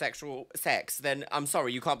heterosexual sex, then I'm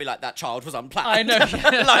sorry, you can't be like, that child was unplanned. I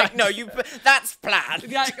know. Like, no, that's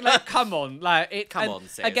planned. like, come on. Like, come on,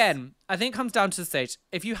 sis. Again, I think it comes down to the stage.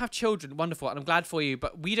 If you have children, wonderful, and I'm glad for you,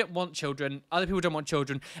 but we don't want children. Other people don't want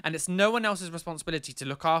children, and it's no one else's responsibility to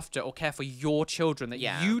look after or care for your children that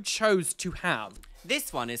you chose to have.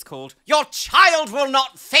 This one is called "Your Child Will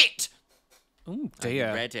Not Fit." Oh dear. Are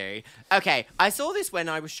you ready? Okay, I saw this when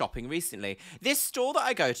I was shopping recently. This store that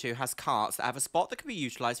I go to has carts that have a spot that can be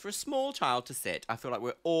utilised for a small child to sit. I feel like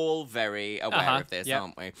we're all very aware of this,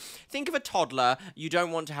 aren't we? Think of a toddler you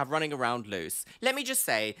don't want to have running around loose. Let me just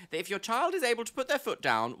say that if your child is able to put their foot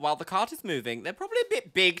down while the cart is moving, they're probably a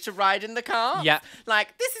bit big to ride in the cart. Yeah.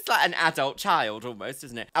 Like, this is like an adult child almost,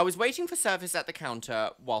 isn't it? I was waiting for service at the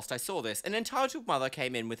counter whilst I saw this. An entitled mother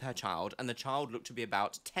came in with her child, and the child looked to be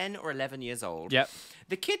about 10 or 11 years old. old. Yep.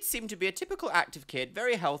 The kid seemed to be a typical active kid,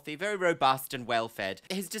 very healthy, very robust and well-fed.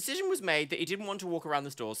 His decision was made that he didn't want to walk around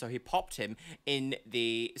the store, so he popped him in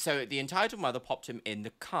the... So the entitled mother popped him in the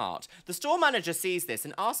cart. The store manager sees this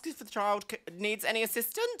and asks if the child needs any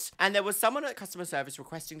assistance. And there was someone at customer service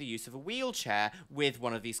requesting the use of a wheelchair with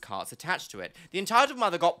one of these carts attached to it. The entitled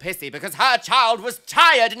mother got pissy because her child was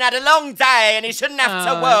tired and had a long day and he shouldn't have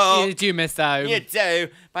to walk. You do miss home. You do.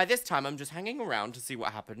 By this time, I'm just hanging around to see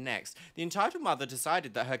what happened next. The entitled mother decided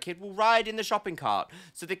that her kid will ride in the shopping cart.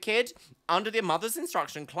 So the kid, under the mother's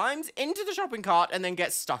instruction, climbs into the shopping cart and then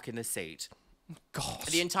gets stuck in the seat. God.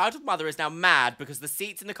 The entitled mother is now mad because the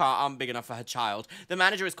seats in the car aren't big enough for her child. The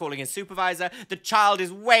manager is calling his supervisor. The child is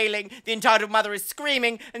wailing. The entitled mother is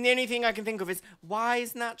screaming. And the only thing I can think of is, why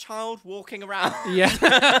isn't that child walking around? Yeah.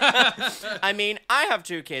 I mean, I have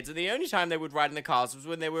 2 kids, and the only time they would ride in the cars was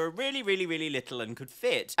when they were really, really, really little and could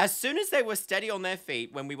fit. As soon as they were steady on their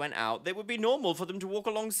feet when we went out, it would be normal for them to walk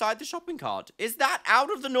alongside the shopping cart. Is that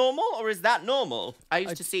out of the normal, or is that normal? I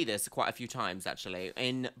used to see this quite a few times, actually,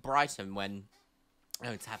 in Brighton when... I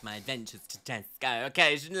would have my adventures to Tesco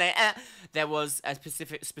occasionally. There was a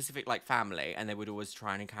specific like family, and they would always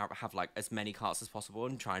try and have like as many carts as possible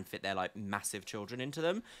and try and fit their like massive children into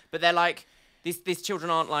them. But they're like these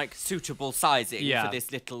children aren't like suitable sizing for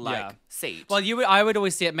this little like seat. Well, I would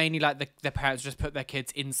always see it mainly like the parents just put their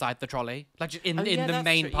kids inside the trolley, like just in the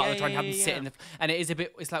main part of the trolley, and have them sit in the. And it is a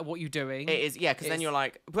bit. It's like, what you doing? It is, yeah, because then you're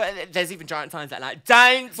like, but there's even giant signs that like,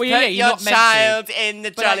 don't put you're your not child in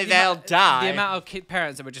the trolley, they'll die. The amount of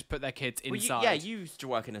parents that would just put their kids inside. You used to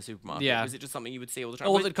work in a supermarket. Yeah. Was it just something you would see all the time?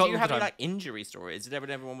 Do you have any like injury stories? Did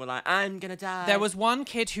everyone were like, I'm gonna die? There was one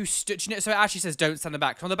kid who stood. So it actually says don't stand in the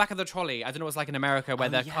back. On the back of the trolley, I don't know what's like in America where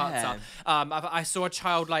their carts are. I saw a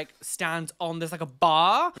child like stand on, there's like a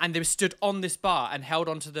bar, and they stood on this bar and held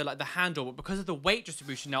onto the like the handle, but because of the weight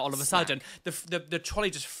distribution now, all of a sudden the trolley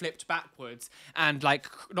just flipped backwards and like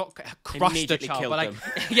not crushed the child, but like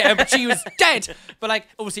yeah, but she was dead. But like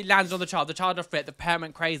obviously it landed on the child. The child had fit. The parent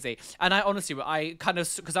went crazy, and I honestly, I kind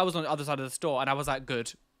of, because I was on the other side of the store, and I was like,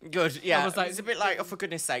 good, yeah. I was like, it's a bit like, oh, for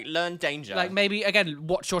goodness sake, learn danger. Like maybe again,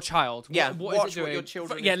 watch your child. Yeah, what watch is it doing? what your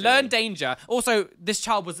children. Yeah, is learn doing. danger. Also, this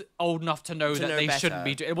child was old enough to know that they better. shouldn't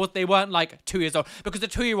be doing. They weren't like 2 years old, because the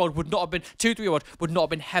 2-year-old would not have been 2-3-year-old would not have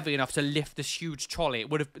been heavy enough to lift this huge trolley. It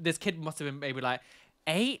would have. This kid must have been maybe like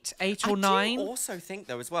 8 or 9. I do also think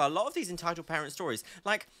though as well, a lot of these entitled parent stories,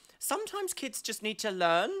 like. Sometimes kids just need to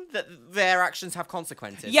learn that their actions have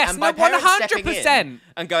consequences. Yes, and by 100%.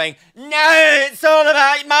 And going, no, it's all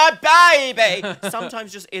about my baby.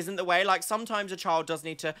 Sometimes just isn't the way. Like sometimes a child does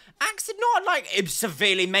need to not like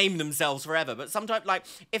severely maim themselves forever, but sometimes like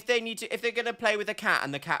if they're gonna play with a cat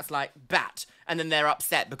and the cat's like bat, and then they're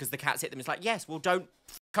upset because the cat's hit them. It's like, yes, well, don't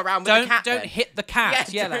f around with the cat. Don't hit the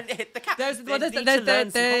cat. Yeah, don't hit the cat.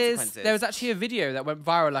 There was actually a video that went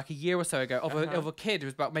viral like a year or so ago of a kid who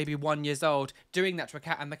was about maybe 1 year old doing that to a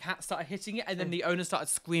cat, and the cat started hitting it, and then the owner started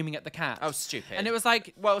screaming at the cat. Oh, stupid. And it was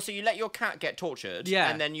like, well, so you let your cat get tortured,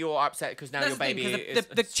 and then you're upset because now your baby is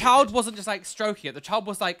the child wasn't just like stroking it, the child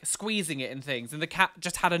was like squeezing it and things, and the cat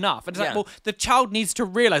just had enough. And it's like, well, the child needs to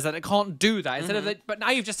realize that it can't do that instead of but now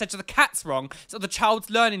you've just said to the cat's wrong, so the child's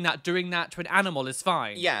learning that doing that to an animal is fine.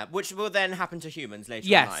 Yeah, which will then happen to humans later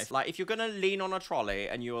in life. Like if you're gonna lean on a trolley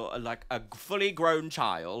and you're like a fully grown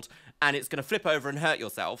child and it's gonna flip over and hurt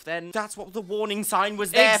yourself, then that's what the warning sign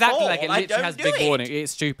was there for. Like it literally has a big warning.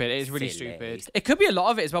 It's stupid. It's really stupid. It could be a lot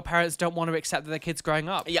of it as well. Parents don't want to accept that their kid's growing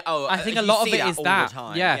up. Yeah. I think a lot of it is that.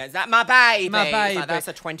 Yeah. Is that my baby? My baby. Like, that's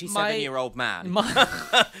a 27-year-old man.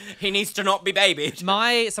 He needs to not be babied. So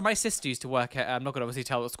my sister used to work at. I'm not gonna obviously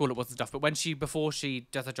tell what school it was and stuff, but before she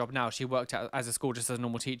does her job now, she worked as a school just as a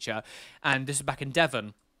normal teacher, and this was back in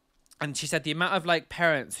Devon. And she said the amount of like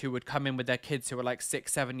parents who would come in with their kids who were like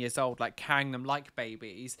 6, 7 years old, like carrying them like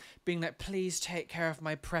babies, being like, please take care of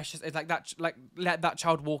my precious. It's like that, like let that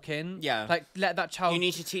child walk in. Yeah. Like let that child. You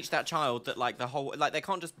need to teach that child that like the whole, like they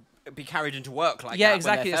can't just be carried into work like that. Yeah,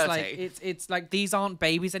 exactly. When they're 30. It's like these aren't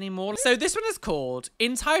babies anymore. So this one is called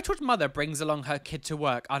Entitled Mother Brings Along Her Kid to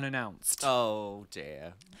Work Unannounced. Oh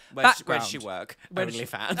dear. Where does she work?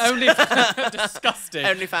 OnlyFans. OnlyFans. Disgusting.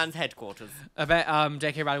 OnlyFans headquarters. I bet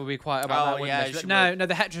J.K. Rowling would be quiet about that. Yeah, but no,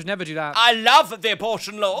 the heteros never do that. I love the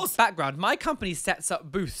abortion laws. Background: my company sets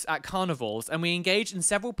up booths at carnivals, and we engage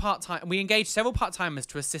several part-timers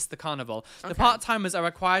to assist the carnival. Okay. The part-timers are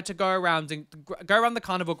required to go around the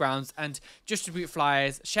carnival grounds and distribute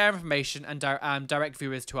flyers, share information, and direct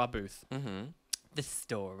viewers to our booth. the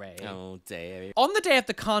story. Oh, dear. On the day of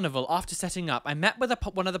the carnival, after setting up, I met with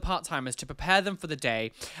one of the part-timers to prepare them for the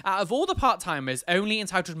day. Out of all the part-timers, only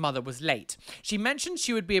Entitled Mother was late. She mentioned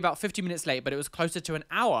she would be about 50 minutes late, but it was closer to an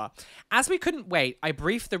hour. As we couldn't wait, I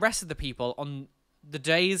briefed the rest of the people on the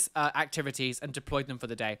day's activities and deployed them for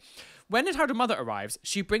the day. When Entitled Mother arrives,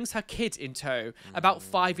 she brings her kid in tow, about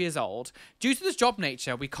 5 years old. Due to this job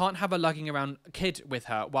nature, we can't have her lugging around a kid with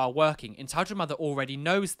her while working. Entitled Mother already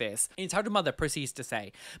knows this. Entitled Mother proceeds to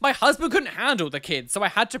say, "My husband couldn't handle the kid, so I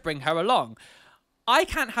had to bring her along. I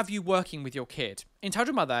can't have you working with your kid."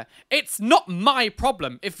 Entitled Mother, "It's not my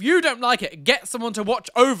problem. If you don't like it, get someone to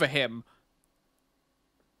watch over him."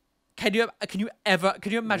 Can you imagine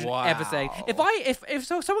ever saying, if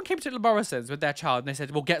someone came to Morrison's with their child and they said,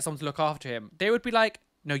 "Well, get someone to look after him," they would be like,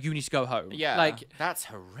 "No, you need to go home." Yeah, like that's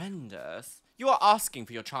horrendous. You are asking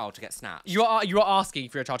for your child to get snatched. You are asking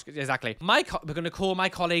for your child to get, exactly. We're going to call my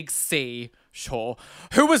colleague C, sure,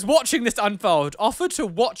 who was watching this unfold, offered to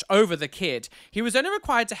watch over the kid. He was only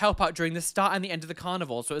required to help out during the start and the end of the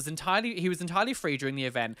carnival, so he was entirely free during the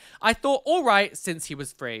event. I thought, all right, since he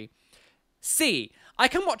was free. C, I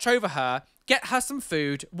can watch over her, get her some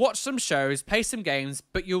food, watch some shows, play some games,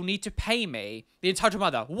 but you'll need to pay me. The Entitled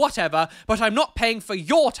Mother, whatever, but I'm not paying for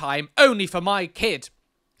your time, only for my kid.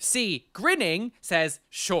 C, grinning, says,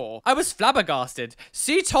 sure. I was flabbergasted.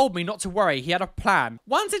 C told me not to worry, he had a plan.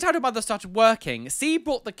 Once Entitled Mother started working, C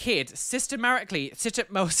brought the kid systematically through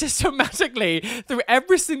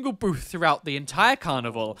every single booth throughout the entire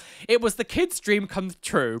carnival. It was the kid's dream come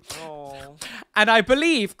true. Aww. And I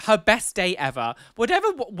believe her best day ever.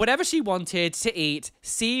 Whatever she wanted to eat,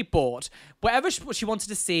 C bought. Whatever she wanted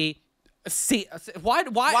to see, why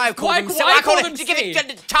call them to give it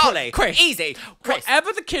to Charlie? Chris. Easy. Chris.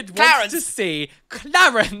 Whatever the kid Clarence. wanted to see,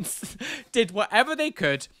 Clarence did whatever they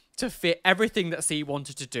could to fit everything that C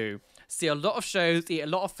wanted to do. See a lot of shows, eat a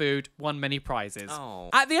lot of food, won many prizes. Oh.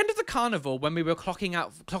 At the end of the carnival, when we were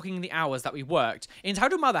clocking the hours that we worked,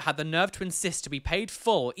 Entitled Mother had the nerve to insist to be paid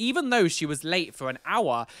full, even though she was late for an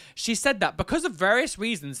hour. She said that because of various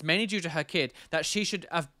reasons, mainly due to her kid, that she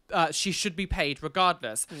should be paid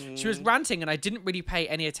regardless. She was ranting and I didn't really pay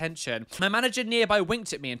any attention. My manager nearby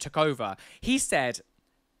winked at me and took over. He said,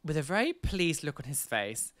 with a very pleased look on his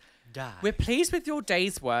face, "We're pleased with your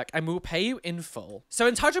day's work and we'll pay you in full." So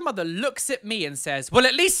Entitled Mother looks at me and says, "Well,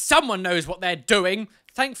 at least someone knows what they're doing."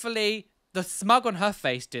 Thankfully, the smug on her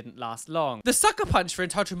face didn't last long. The sucker punch for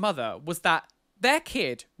Entitled Mother was that their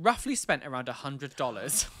kid roughly spent around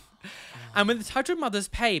 $100. And with Entitled Mother's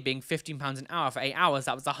pay being £15 an hour for 8 hours,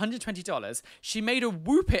 that was $120. She made a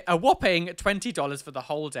whopping $20 for the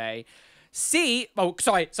whole day.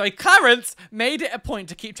 Clarence made it a point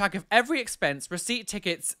to keep track of every expense, receipt,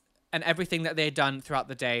 tickets, and everything that they had done throughout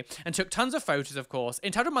the day, and took tons of photos, of course.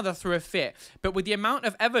 Entitled Mother threw a fit, but with the amount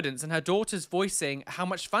of evidence and her daughters voicing how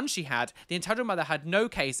much fun she had, the Entitled Mother had no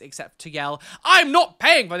case except to yell, "I'm not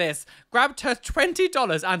paying for this!" grabbed her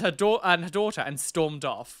 $20 and her daughter and stormed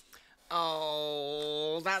off.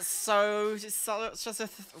 Oh, that's there's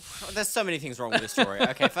so many things wrong with this story.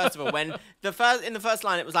 Okay, first of all, when in the first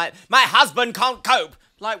line it was like, "My husband can't cope."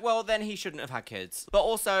 Like, well, then he shouldn't have had kids. But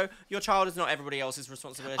also, your child is not everybody else's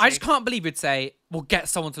responsibility. I just can't believe you'd say, "Well, get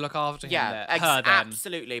someone to look after him." Yeah, her then.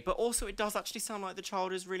 Absolutely. But also, it does actually sound like the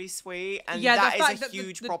child is really sweet, and yeah, that is a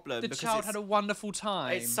huge problem. The child had a wonderful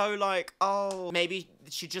time. It's so like, oh, maybe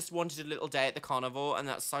she just wanted a little day at the carnival, and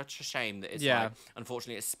that's such a shame that it's like,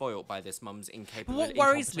 unfortunately, it's spoilt by this mum's incapability. What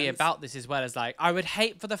worries me about this as well is like, I would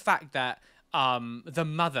hate for the fact that the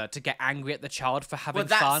mother to get angry at the child for having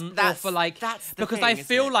fun, or for like, because I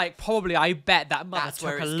feel like I bet that mother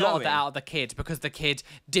took a lot of that out of the kid because the kid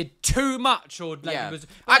did too much, or like,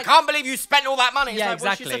 I can't believe you spent all that money. It's yeah, like,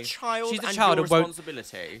 exactly. Well, she's a child. She's a and child your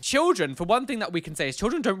responsibility. Children, for one thing that we can say is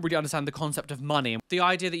children don't really understand the concept of money. The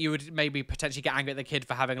idea that you would maybe potentially get angry at the kid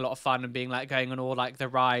for having a lot of fun and being like going on all like the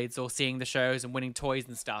rides or seeing the shows and winning toys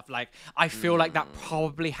and stuff. Like, I feel like that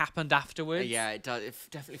probably happened afterwards. Yeah, it does. It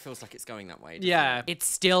definitely feels like it's going that way. Yeah. It's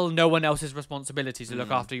still no one else's responsibility to look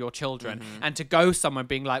after your children. And to go somewhere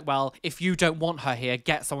being like, well, if you don't want her here,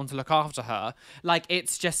 get someone to look after her. Like,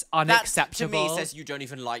 it's just unacceptable. That, to me, says you don't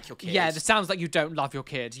even like your kid. Yeah, it sounds like you don't love your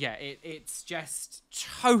kid. Yeah, it's just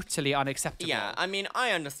totally unacceptable. Yeah, I mean,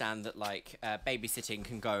 I understand that, like, babysitting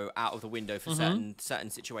can go out of the window for certain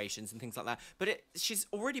situations and things like that. But she's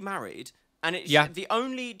already married. And the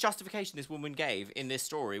only justification this woman gave in this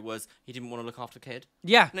story was he didn't want to look after the kid.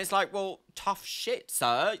 Yeah. And it's like, well, tough shit,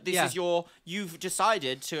 sir. This is you've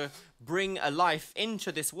decided to bring a life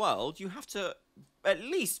into this world. You have to at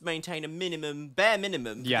least maintain a bare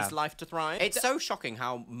minimum for this life to thrive. It's so shocking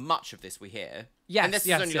how much of this we hear. Yes, and this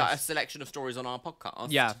is only like a selection of stories on our podcast.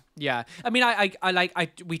 Yeah, yeah. I mean,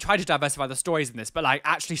 we try to diversify the stories in this, but like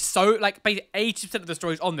actually, so like 80% of the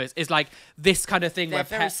stories on this is like this kind of thing They're where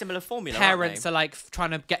very similar formula. Parents are like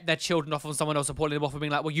trying to get their children off on someone else, or pulling them off, and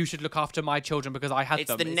being like, "Well, you should look after my children because I had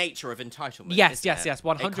them." It's the nature of entitlement. Yes, yes,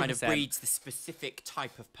 100%. It kind of breeds the specific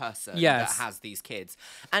type of person Yes. that has these kids,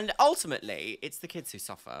 and ultimately, it's the kids who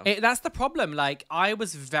suffer. That's the problem. Like, I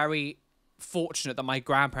was very fortunate that my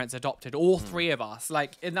grandparents adopted all three of us,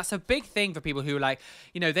 like, and that's a big thing for people who, like,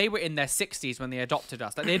 you know, they were in their 60s when they adopted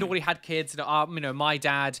us. Like, they'd already had kids, you know, my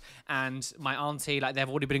dad and my auntie, like, they've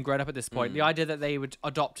already been grown up at this point. The idea that they would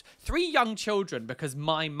adopt 3 young children because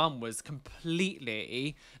my mum was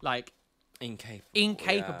completely like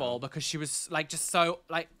incapable because she was like just so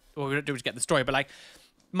like, well, we don't do it to get the story, but like,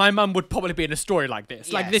 my mum would probably be in a story like this.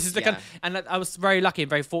 Yes, like, this is the kind of, and I was very lucky and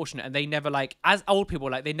very fortunate. And they never, like, as old people,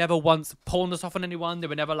 like, they never once pawned us off on anyone. They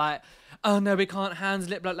were never like, oh no, we can't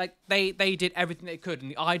handle it. But like, they did everything they could.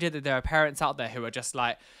 And the idea that there are parents out there who are just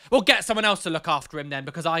like, well, get someone else to look after him then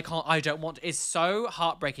because I don't want, is so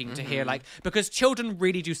heartbreaking to hear. Like, because children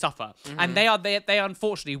really do suffer, and they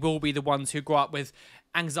unfortunately will be the ones who grow up with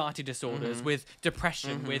anxiety disorders, with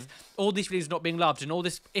depression, with all these feelings of not being loved and all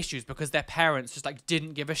these issues because their parents just like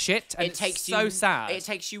didn't give a shit. And it's so sad. It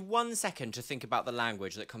takes you 1 second to think about the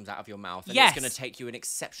language that comes out of your mouth, and yes. it's going to take you an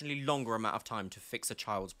exceptionally longer amount of time to fix a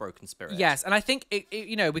child's broken spirit. Yes, and I think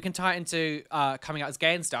you know, we can tie it into coming out as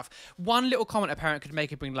gay and stuff. One little comment a parent could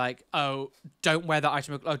make it being like, "Oh, don't wear that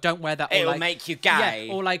item. Oh, don't wear that." It'll like, make you gay.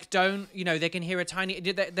 Yeah, or like, don't, you know, they can hear a tiny.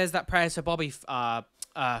 There's that Prayers for Bobby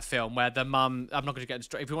film where the mum, I'm not going to get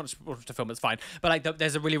into, if you want to watch the film, it's fine, but like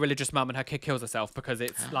there's a really religious mum and her kid kills herself because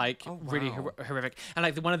it's like really horrific, and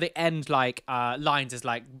like one of the end like lines is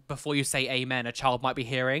like, before you say amen, a child might be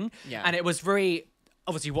hearing. And it was very,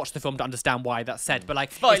 obviously you watch the film to understand why that's said, but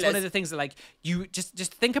like, spoilers. It's one of the things that like, you just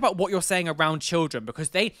think about what you're saying around children, because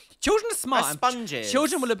children are smart. They're sponges.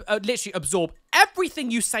 Children will literally absorb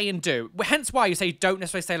everything you say and do, hence why you say don't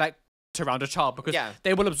necessarily say like around a child, because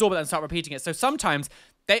they will absorb it and start repeating it. So sometimes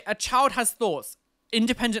a child has thoughts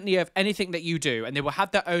independently of anything that you do, and they will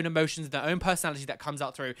have their own emotions, their own personality that comes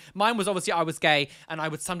out through. Mine was obviously, I was gay, and I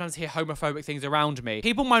would sometimes hear homophobic things around me.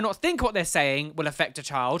 People might not think what they're saying will affect a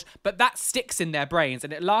child, but that sticks in their brains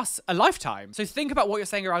and it lasts a lifetime. So think about what you're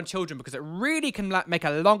saying around children, because it really can make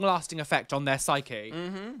a long-lasting effect on their psyche.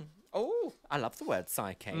 Oh, I love the word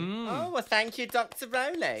psyche. Oh, well, thank you, Dr.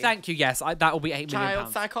 Roly. Thank you, yes. That will be £8 million.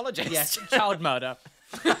 Child psychologist. Yes, child murder.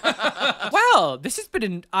 Well, this has been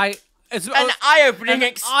an eye-opening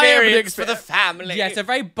experience for the family. Yes, a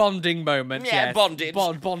very bonding moment. Yeah, yes. bondage.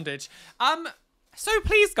 Bondage. So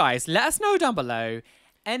please, guys, let us know down below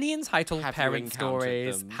any entitled parent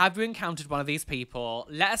stories. Have you encountered one of these people?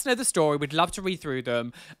 Let us know the story. We'd love to read through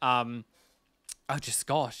them.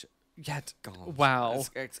 Gosh. Yeah, God. Wow.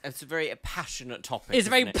 It's a very passionate topic. It's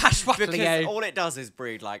very passionate. Because all it does is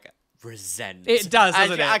breed like resent. It does,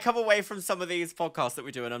 doesn't it? I come away from some of these podcasts that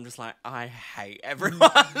we do and I'm just like, I hate everyone.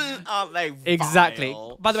 Aren't they vile? Exactly.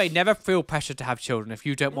 By the way, never feel pressure to have children. If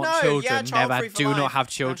you don't want children, never do not have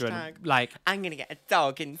children. Like, I'm gonna get a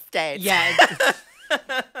dog instead. Yeah.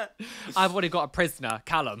 I've already got a prisoner,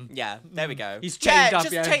 Callum. Yeah, there we go. He's chained up.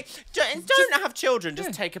 Don't have children.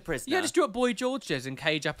 Just take a prisoner. Yeah, just do what Boy George does and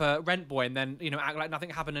cage up a rent boy, and then, you know, act like nothing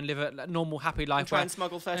happened and live a normal, happy life. And try and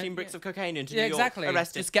smuggle 13 bricks of cocaine into New York. Exactly.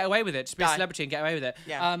 Arrested. Just get away with it. Just be a celebrity and get away with it.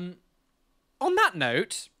 Yeah. On that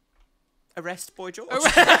note, arrest Boy George.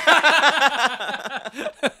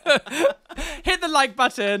 Hit the like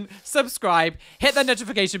button, subscribe, hit the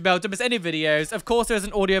notification bell to miss any videos. Of course, there's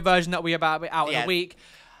an audio version that we about out in a week.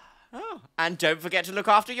 Oh, and don't forget to look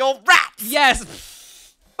after your rats.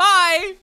 Yes. Bye.